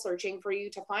of soul searching for you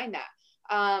to find that.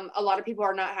 A lot of people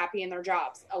are not happy in their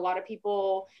jobs. A lot of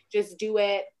people just do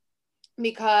it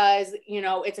because, you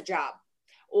know, it's a job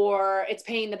or it's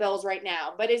paying the bills right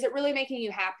now, but is it really making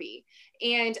you happy?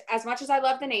 And as much as I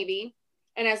love the Navy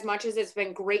and as much as it's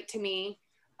been great to me,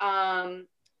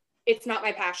 it's not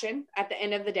my passion at the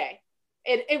end of the day.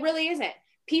 It really isn't.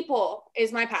 People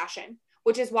is my passion,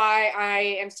 which is why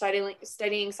I am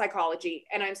studying psychology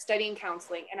and I'm studying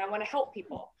counseling and I want to help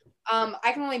people.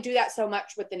 I can only do that so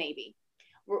much with the Navy.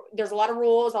 There's a lot of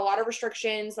rules, a lot of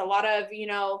restrictions, a lot of, you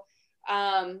know,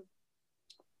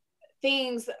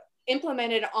 things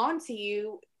implemented onto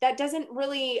you that doesn't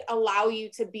really allow you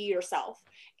to be yourself.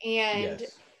 And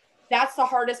that's the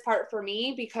hardest part for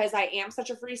me, because I am such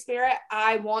a free spirit.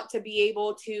 I want to be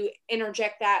able to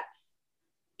interject that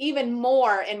even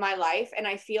more in my life. And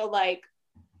I feel like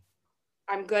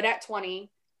I'm good at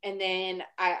 20. And then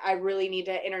I really need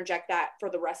to interject that for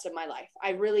the rest of my life.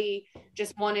 I really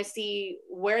just want to see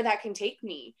where that can take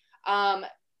me.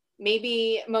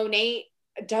 Maybe Monet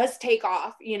does take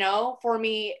off, you know, for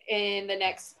me in the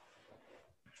next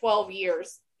 12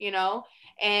 years, you know,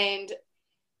 and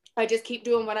I just keep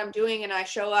doing what I'm doing and I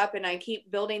show up and I keep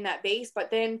building that base.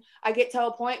 But then I get to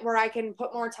a point where I can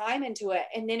put more time into it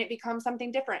and then it becomes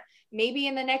something different. Maybe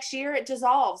in the next year it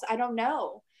dissolves. I don't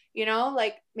know. You know,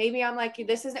 like maybe I'm like,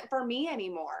 this isn't for me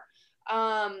anymore.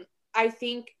 I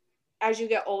think as you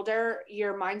get older,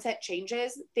 your mindset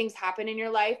changes. Things happen in your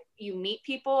life. You meet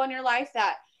people in your life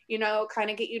that, you know, kind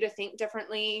of get you to think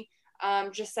differently,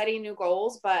 just setting new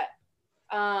goals. But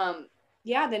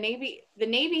yeah, the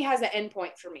Navy has an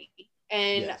endpoint for me.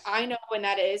 And Yes. I know when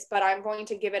that is, but I'm going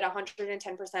to give it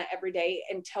 110% every day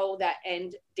until that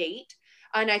end date.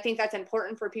 And I think that's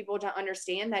important for people to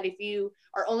understand that if you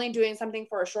are only doing something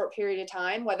for a short period of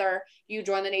time, whether you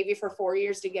join the Navy for 4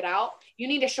 years to get out, you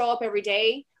need to show up every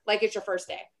day like it's your first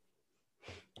day.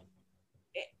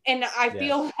 And I Yes.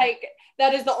 feel like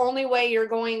that is the only way you're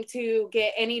going to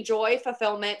get any joy,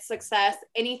 fulfillment, success,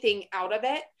 anything out of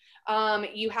it.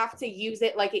 You have to use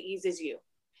it like it uses you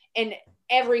in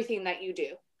everything that you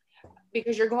do,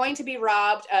 because you're going to be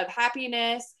robbed of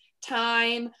happiness,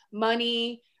 time,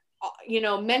 money, you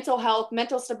know, mental health,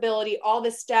 mental stability, all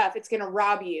this stuff. It's going to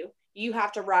rob you. You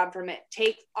have to rob from it.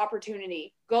 Take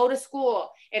opportunity. Go to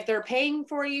school. If they're paying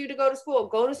for you to go to school,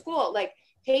 go to school. Like,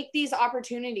 take these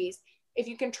opportunities. If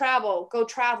you can travel, go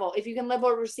travel. If you can live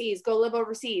overseas, go live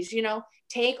overseas. You know,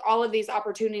 take all of these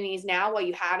opportunities now while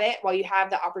you have it, while you have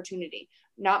the opportunity.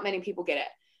 Not many people get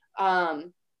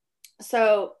it.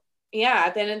 So yeah,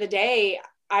 at the end of the day,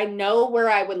 I know where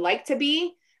I would like to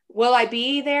be. Will I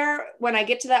be there when I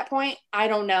get to that point? I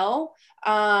don't know.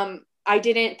 I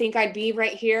didn't think I'd be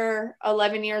right here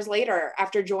 11 years later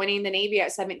after joining the Navy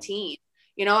at 17.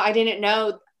 You know, I didn't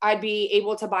know I'd be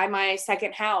able to buy my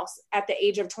second house at the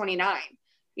age of 29.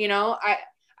 You know,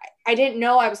 I didn't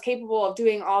know I was capable of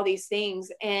doing all these things.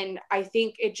 And I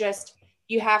think it just,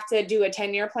 you have to do a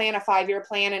 10-year plan, a 5-year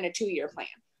plan, and a 2-year plan.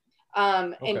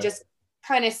 And Okay. just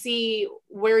kind of see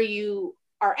where you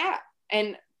are at.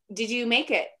 And did you make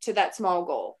it to that small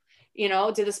goal? You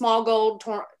know, did the small goal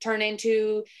turn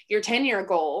into your 10-year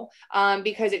goal?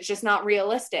 Because it's just not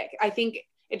realistic. I think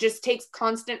it just takes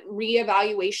constant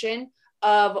reevaluation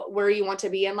of where you want to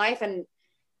be in life. And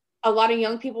a lot of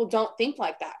young people don't think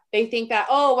like that. They think that,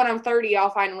 oh, when I'm 30, I'll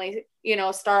finally, you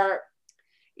know, start,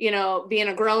 you know, being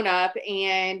a grown up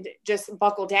and just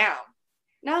buckle down.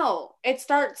 No, it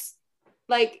starts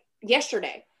like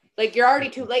yesterday. Like, you're already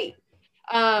too late.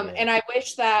 Yeah. And I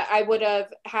wish that I would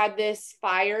have had this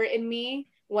fire in me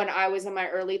when I was in my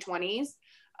early 20s.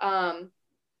 Um,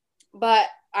 but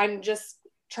I'm just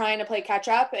trying to play catch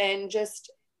up and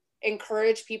just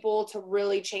encourage people to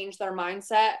really change their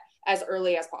mindset as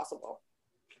early as possible.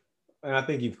 And I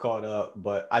think you've caught up,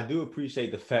 but I do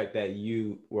appreciate the fact that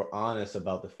you were honest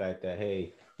about the fact that,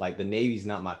 hey, like the Navy's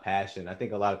not my passion. I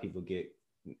think a lot of people get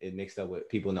it mixed up with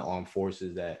people in the armed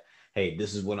forces that, hey,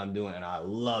 this is what I'm doing and I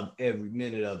love every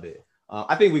minute of it.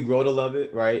 I think we grow to love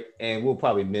it, right? And we'll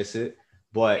probably miss it,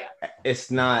 but Yeah.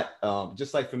 it's not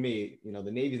just like for me, you know,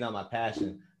 the Navy's not my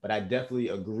passion, but I definitely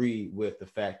agree with the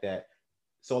fact that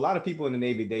so a lot of people in the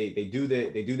Navy, they do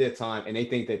their time and they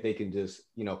think that they can just,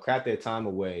 you know, crap their time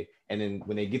away. And then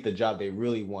when they get the job they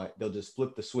really want, they'll just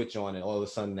flip the switch on and all of a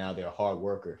sudden now they're a hard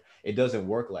worker. It doesn't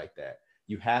work like that.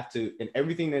 You have to, in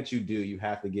everything that you do, you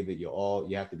have to give it your all.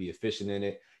 You have to be efficient in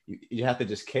it. You have to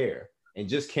just care. And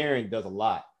just caring does a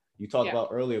lot. You talked Yeah. about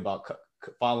earlier about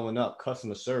following up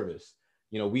customer service.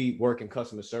 You know, we work in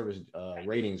customer service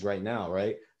ratings right now,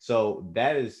 right? So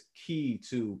that is key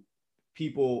to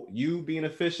people, you being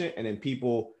efficient, and then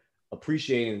people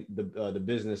appreciating the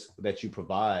business that you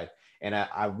provide. And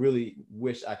I really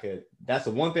wish I could. That's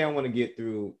the one thing I want to get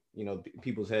through, you know,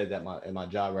 people's heads at my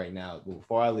job right now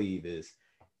before I leave is,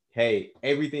 hey,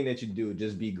 everything that you do,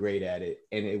 just be great at it,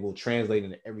 and it will translate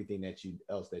into everything that you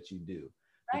else that you do.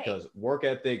 Right. Because work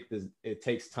ethic, it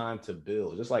takes time to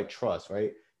build, just like trust,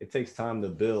 right? It takes time to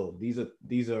build. These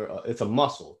are it's a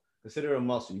muscle. Consider it a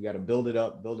muscle. You got to build it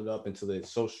up until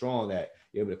it's so strong that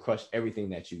you're able to crush everything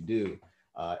that you do.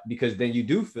 Because then you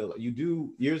do feel it. You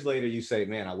do years later, you say,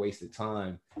 man, I wasted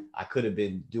time. I could have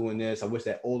been doing this. I wish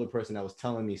that older person that was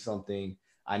telling me something,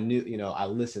 I knew, you know, I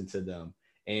listened to them.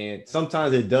 And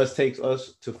sometimes it does take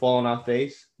us to fall on our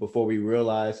face before we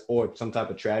realize, or some type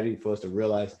of tragedy for us to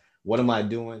realize, what am I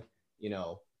doing? You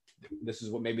know,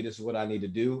 maybe this is what I need to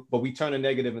do. But we turn a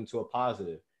negative into a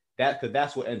positive. Because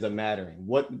that's what ends up mattering.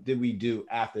 What did we do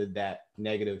after that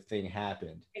negative thing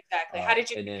happened? Exactly. How did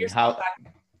you And pick then yourself how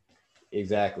back?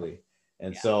 exactly.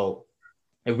 And Yeah. so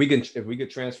if we could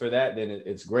transfer that, then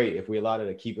it's great. If we allow it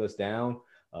to keep us down,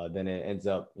 then it ends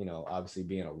up, you know, obviously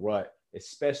being a rut,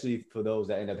 especially for those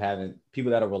that end up having people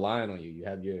that are relying on you. You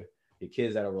have your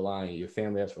kids that are relying on you, your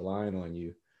family that's relying on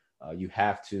you. You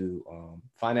have to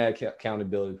find that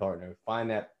accountability partner, find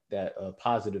that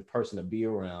positive person to be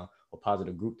around, or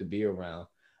positive group to be around.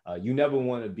 You never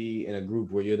want to be in a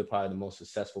group where you're probably the most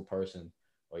successful person,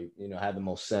 or have the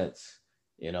most sense.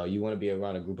 You want to be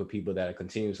around a group of people that are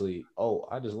continuously, oh,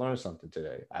 I just learned something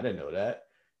today. I didn't know that.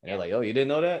 And they're like, oh, you didn't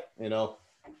know that?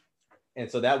 And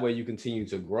so that way you continue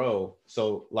to grow.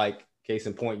 So like case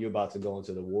in point, you're about to go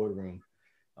into the wardroom,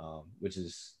 which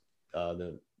is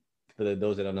the for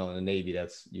those that don't know, in the Navy,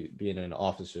 that's you being an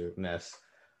officer mess.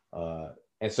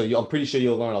 And so I'm pretty sure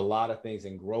you'll learn a lot of things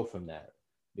and grow from that,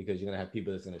 because you're going to have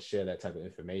people that's going to share that type of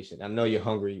information. I know you're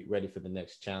hungry, ready for the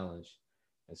next challenge.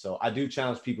 And so I do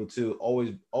challenge people to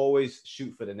always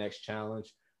shoot for the next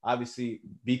challenge. Obviously,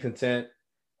 be content,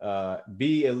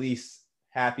 be at least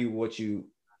happy with what you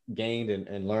gained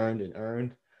and learned and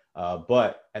earned.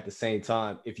 But at the same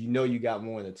time, if you know you got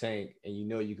more in the tank and you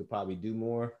know you could probably do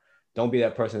more, don't be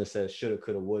that person that says shoulda,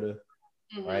 coulda, woulda,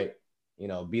 right?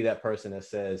 Be that person that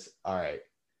says, all right,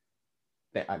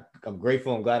 I'm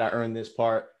grateful. I'm glad I earned this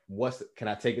part. Can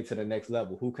I take it to the next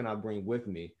level? Who can I bring with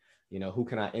me? Who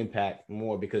can I impact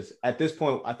more? Because at this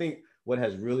point, I think what I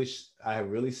have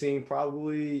really seen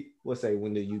probably, let's say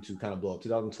when the YouTube kind of blew up,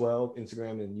 2012,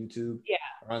 Instagram and YouTube,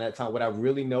 around that time, what I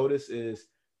really noticed is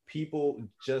people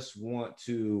just want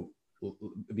to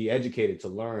be educated, to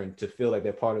learn, to feel like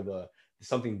they're part of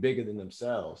something bigger than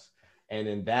themselves. And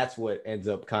then that's what ends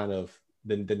up kind of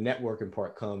the networking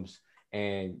part comes.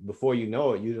 And before you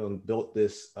know it, you done built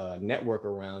this network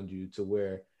around you to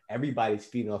where everybody's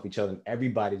feeding off each other and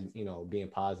everybody's, being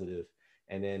positive.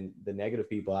 And then the negative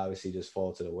people obviously just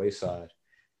fall to the wayside.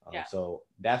 So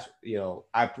that's,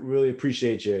 I really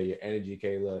appreciate your energy,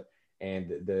 Kayla, and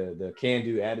the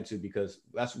can-do attitude, because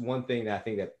that's one thing that I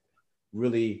think that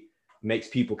really makes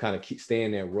people kind of keep staying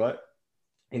in their rut.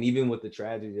 And even with the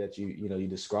tragedy that you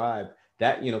describe,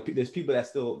 that, there's people that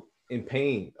still in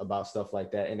pain about stuff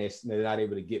like that, and they're not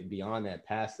able to get beyond that,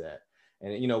 past that.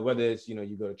 And whether it's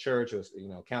you go to church or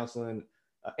counseling,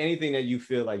 anything that you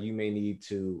feel like you may need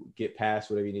to get past,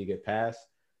 whatever you need to get past,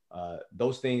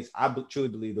 those things, I truly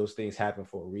believe those things happen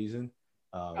for a reason.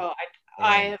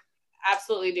 I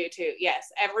absolutely do too.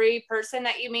 Yes, every person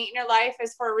that you meet in your life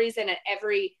is for a reason, and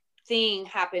everything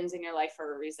happens in your life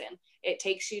for a reason. It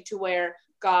takes you to where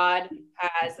God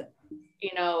has,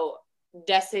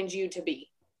 destined you to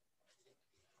be.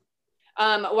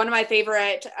 One of my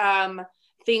favorite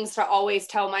things to always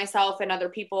tell myself and other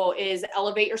people is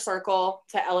elevate your circle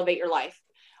to elevate your life.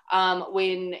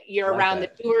 When you're around the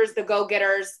doers, the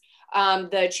go-getters,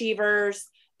 the achievers,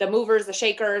 the movers, the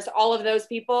shakers, all of those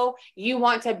people, you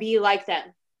want to be like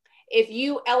them. If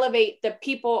you elevate the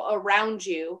people around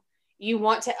you, you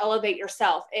want to elevate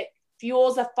yourself. It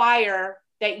fuels a fire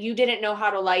that you didn't know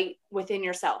how to light within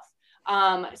yourself.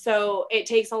 So it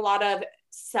takes a lot of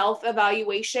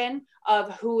self-evaluation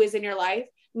of who is in your life,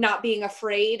 not being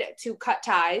afraid to cut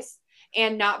ties,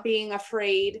 and not being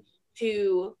afraid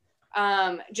to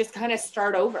just kind of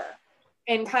start over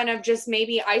and kind of just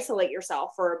maybe isolate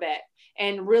yourself for a bit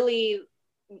and really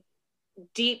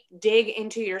deep dig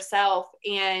into yourself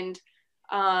and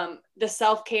the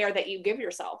self-care that you give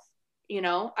yourself.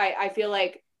 I feel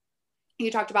like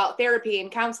you talked about therapy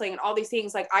and counseling and all these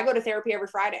things. Like, I go to therapy every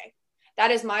Friday. That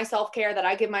is my self-care, that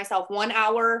I give myself 1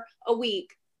 hour a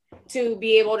week to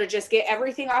be able to just get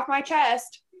everything off my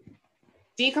chest,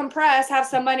 decompress, have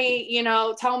somebody,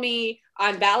 tell me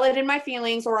I'm valid in my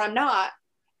feelings or I'm not.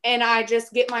 And I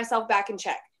just get myself back in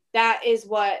check. That is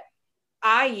what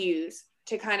I use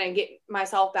to kind of get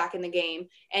myself back in the game.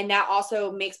 And that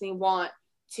also makes me want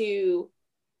to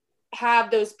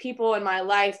have those people in my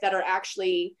life that are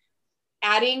actually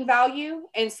adding value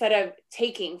instead of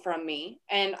taking from me.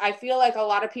 And I feel like a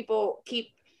lot of people keep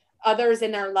others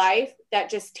in their life that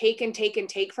just take and take and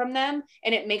take from them,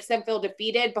 and it makes them feel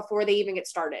defeated before they even get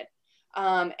started.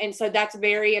 And so that's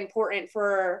very important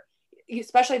for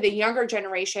especially the younger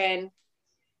generation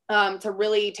to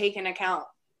really take into account.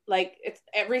 Like,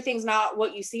 everything's not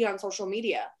what you see on social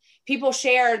media. People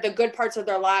share the good parts of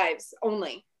their lives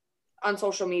only on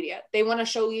social media. They want to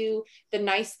show you the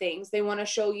nice things. They want to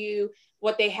show you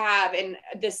what they have and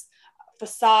this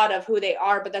facade of who they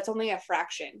are, but that's only a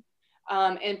fraction.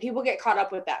 And people get caught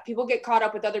up with that. People get caught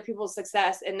up with other people's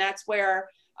success. And that's where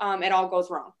it all goes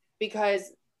wrong,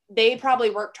 because they probably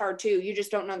worked hard too. You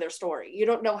just don't know their story. You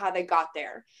don't know how they got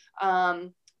there.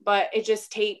 But it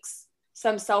just takes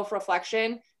some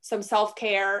self-reflection, some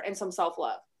self-care, and some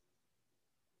self-love.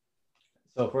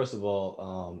 So first of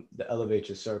all, the elevate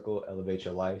your circle, elevate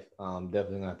your life.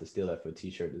 Definitely gonna have to steal that for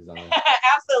t-shirt design.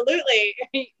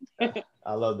 Absolutely.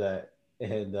 I love that.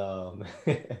 And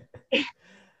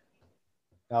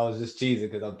I was just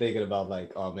cheesing because I'm thinking about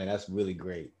like, oh man, that's really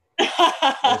great.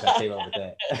 I wish I came up with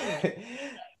that.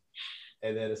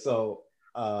 And then so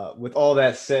with all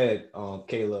that said,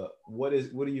 Kayla, what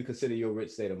do you consider your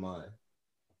rich state of mind?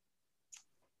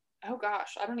 Oh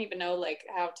gosh, I don't even know like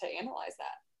how to analyze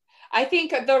that. I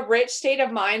think the rich state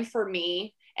of mind for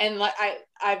me, and like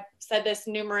I've said this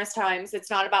numerous times, it's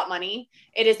not about money.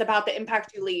 It is about the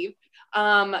impact you leave.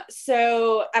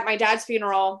 So at my dad's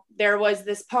funeral, there was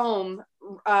this poem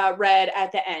read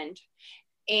at the end,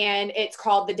 and it's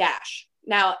called The Dash.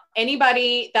 Now,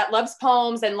 anybody that loves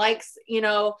poems and likes,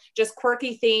 just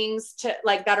quirky things to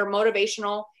like that are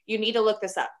motivational, you need to look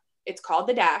this up. It's called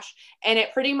The Dash. And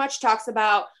it pretty much talks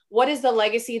about what is the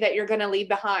legacy that you're going to leave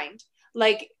behind.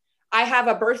 Like, I have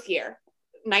a birth year,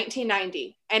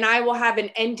 1990, and I will have an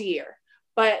end year,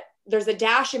 but there's a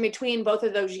dash in between both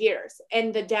of those years.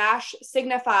 And the dash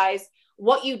signifies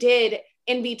what you did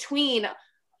in between,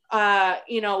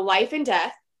 life and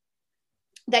death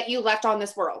that you left on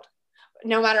this world.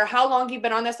 No matter how long you've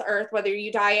been on this earth, whether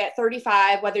you die at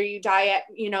 35, whether you die at,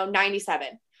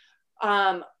 97,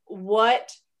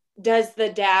 what does the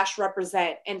dash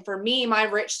represent? And for me, my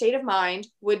rich state of mind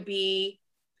would be,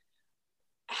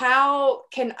 how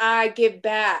can I give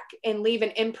back and leave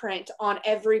an imprint on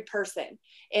every person?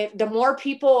 If the more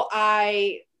people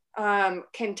I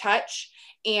can touch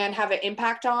and have an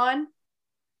impact on,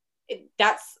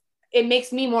 it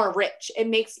makes me more rich. It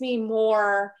makes me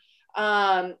more,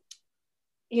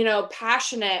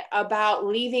 passionate about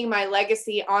leaving my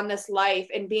legacy on this life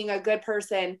and being a good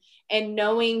person, and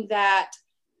knowing that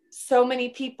so many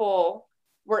people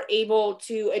were able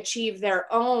to achieve their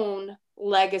own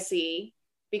legacy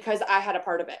because I had a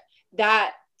part of it.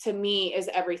 That to me is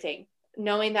everything.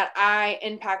 Knowing that I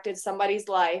impacted somebody's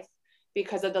life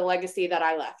because of the legacy that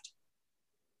I left.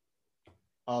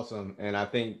 Awesome. And I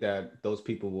think that those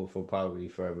people will probably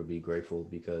forever be grateful,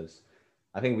 because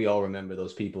I think we all remember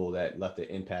those people that left an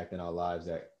impact in our lives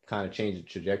that kind of changed the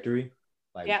trajectory.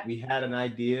 Like, yeah. We had an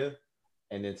idea,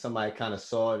 and then somebody kind of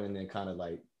saw it and then kind of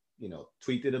like,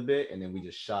 tweaked it a bit, and then we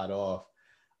just shot off.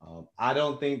 I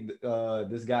don't think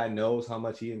this guy knows how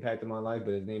much he impacted my life,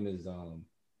 but his name is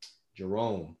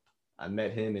Jerome. I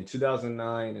met him in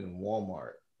 2009 in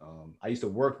Walmart. I used to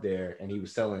work there, and he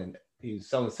was selling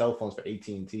cell phones for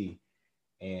AT&T.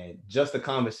 And just the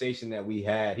conversation that we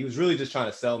had, he was really just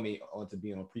trying to sell me onto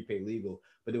being on prepaid legal.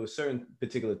 But there were certain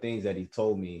particular things that he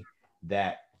told me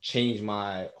that changed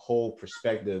my whole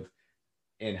perspective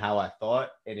and how I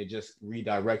thought, and it just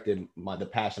redirected the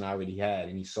passion I already had.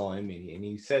 And he saw in me, and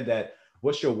he said that,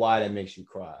 what's your why that makes you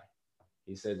cry?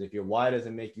 He says, if your why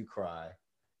doesn't make you cry,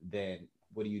 then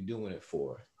what are you doing it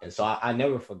for? And so I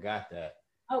never forgot that.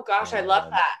 Oh gosh, I love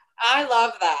that. I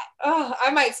love that. Oh,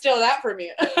 I might steal that from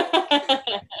you.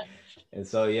 And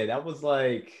so, yeah, that was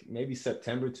like maybe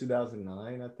September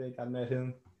 2009, I think I met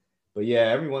him. But yeah,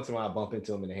 every once in a while I bump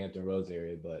into him in the Hampton Roads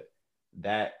area. But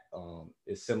that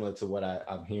is similar to what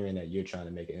I'm hearing, that you're trying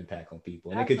to make an impact on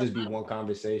people. And it could just be one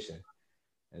conversation.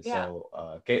 And so,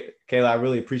 Kayla, I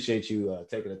really appreciate you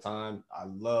taking the time. I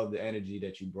love the energy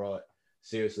that you brought,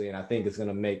 seriously. And I think it's going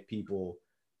to make people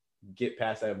get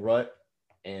past that rut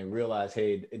and realize,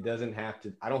 hey,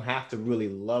 I don't have to really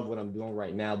love what I'm doing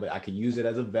right now, but I can use it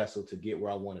as a vessel to get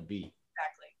where I want to be.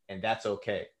 Exactly. And that's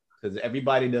okay. Because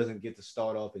everybody doesn't get to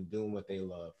start off and doing what they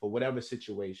love for whatever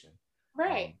situation.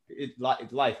 Right.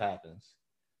 Life happens.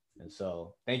 And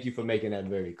so thank you for making that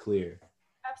very clear.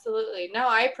 Absolutely. No,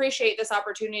 I appreciate this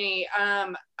opportunity.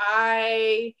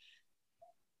 I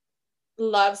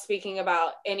love speaking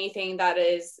about anything that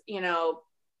is,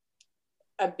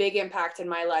 a big impact in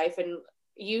my life. And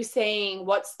you saying,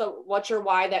 what's your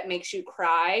why that makes you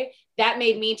cry? That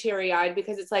made me teary eyed,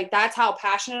 because it's like, that's how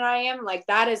passionate I am. Like,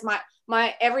 that is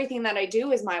my everything that I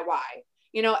do is my why.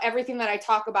 Everything that I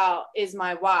talk about is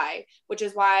my why, which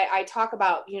is why I talk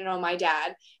about, my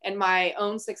dad and my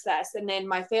own success, and then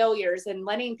my failures, and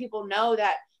letting people know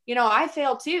that, I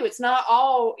failed too. It's not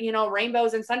all,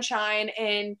 rainbows and sunshine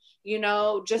and,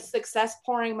 just success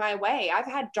pouring my way. I've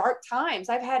had dark times.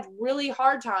 I've had really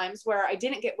hard times where I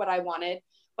didn't get what I wanted,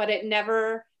 but it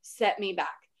never set me back.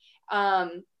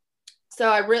 So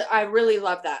I really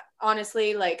love that.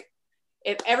 Honestly, like,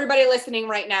 if everybody listening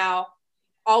right now,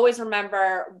 always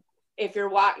remember, if your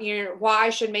why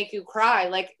should make you cry.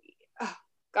 Like, oh,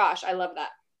 gosh, I love that.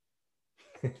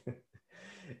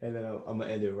 And then I'm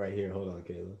gonna end it right here. Hold on,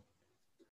 Kayla.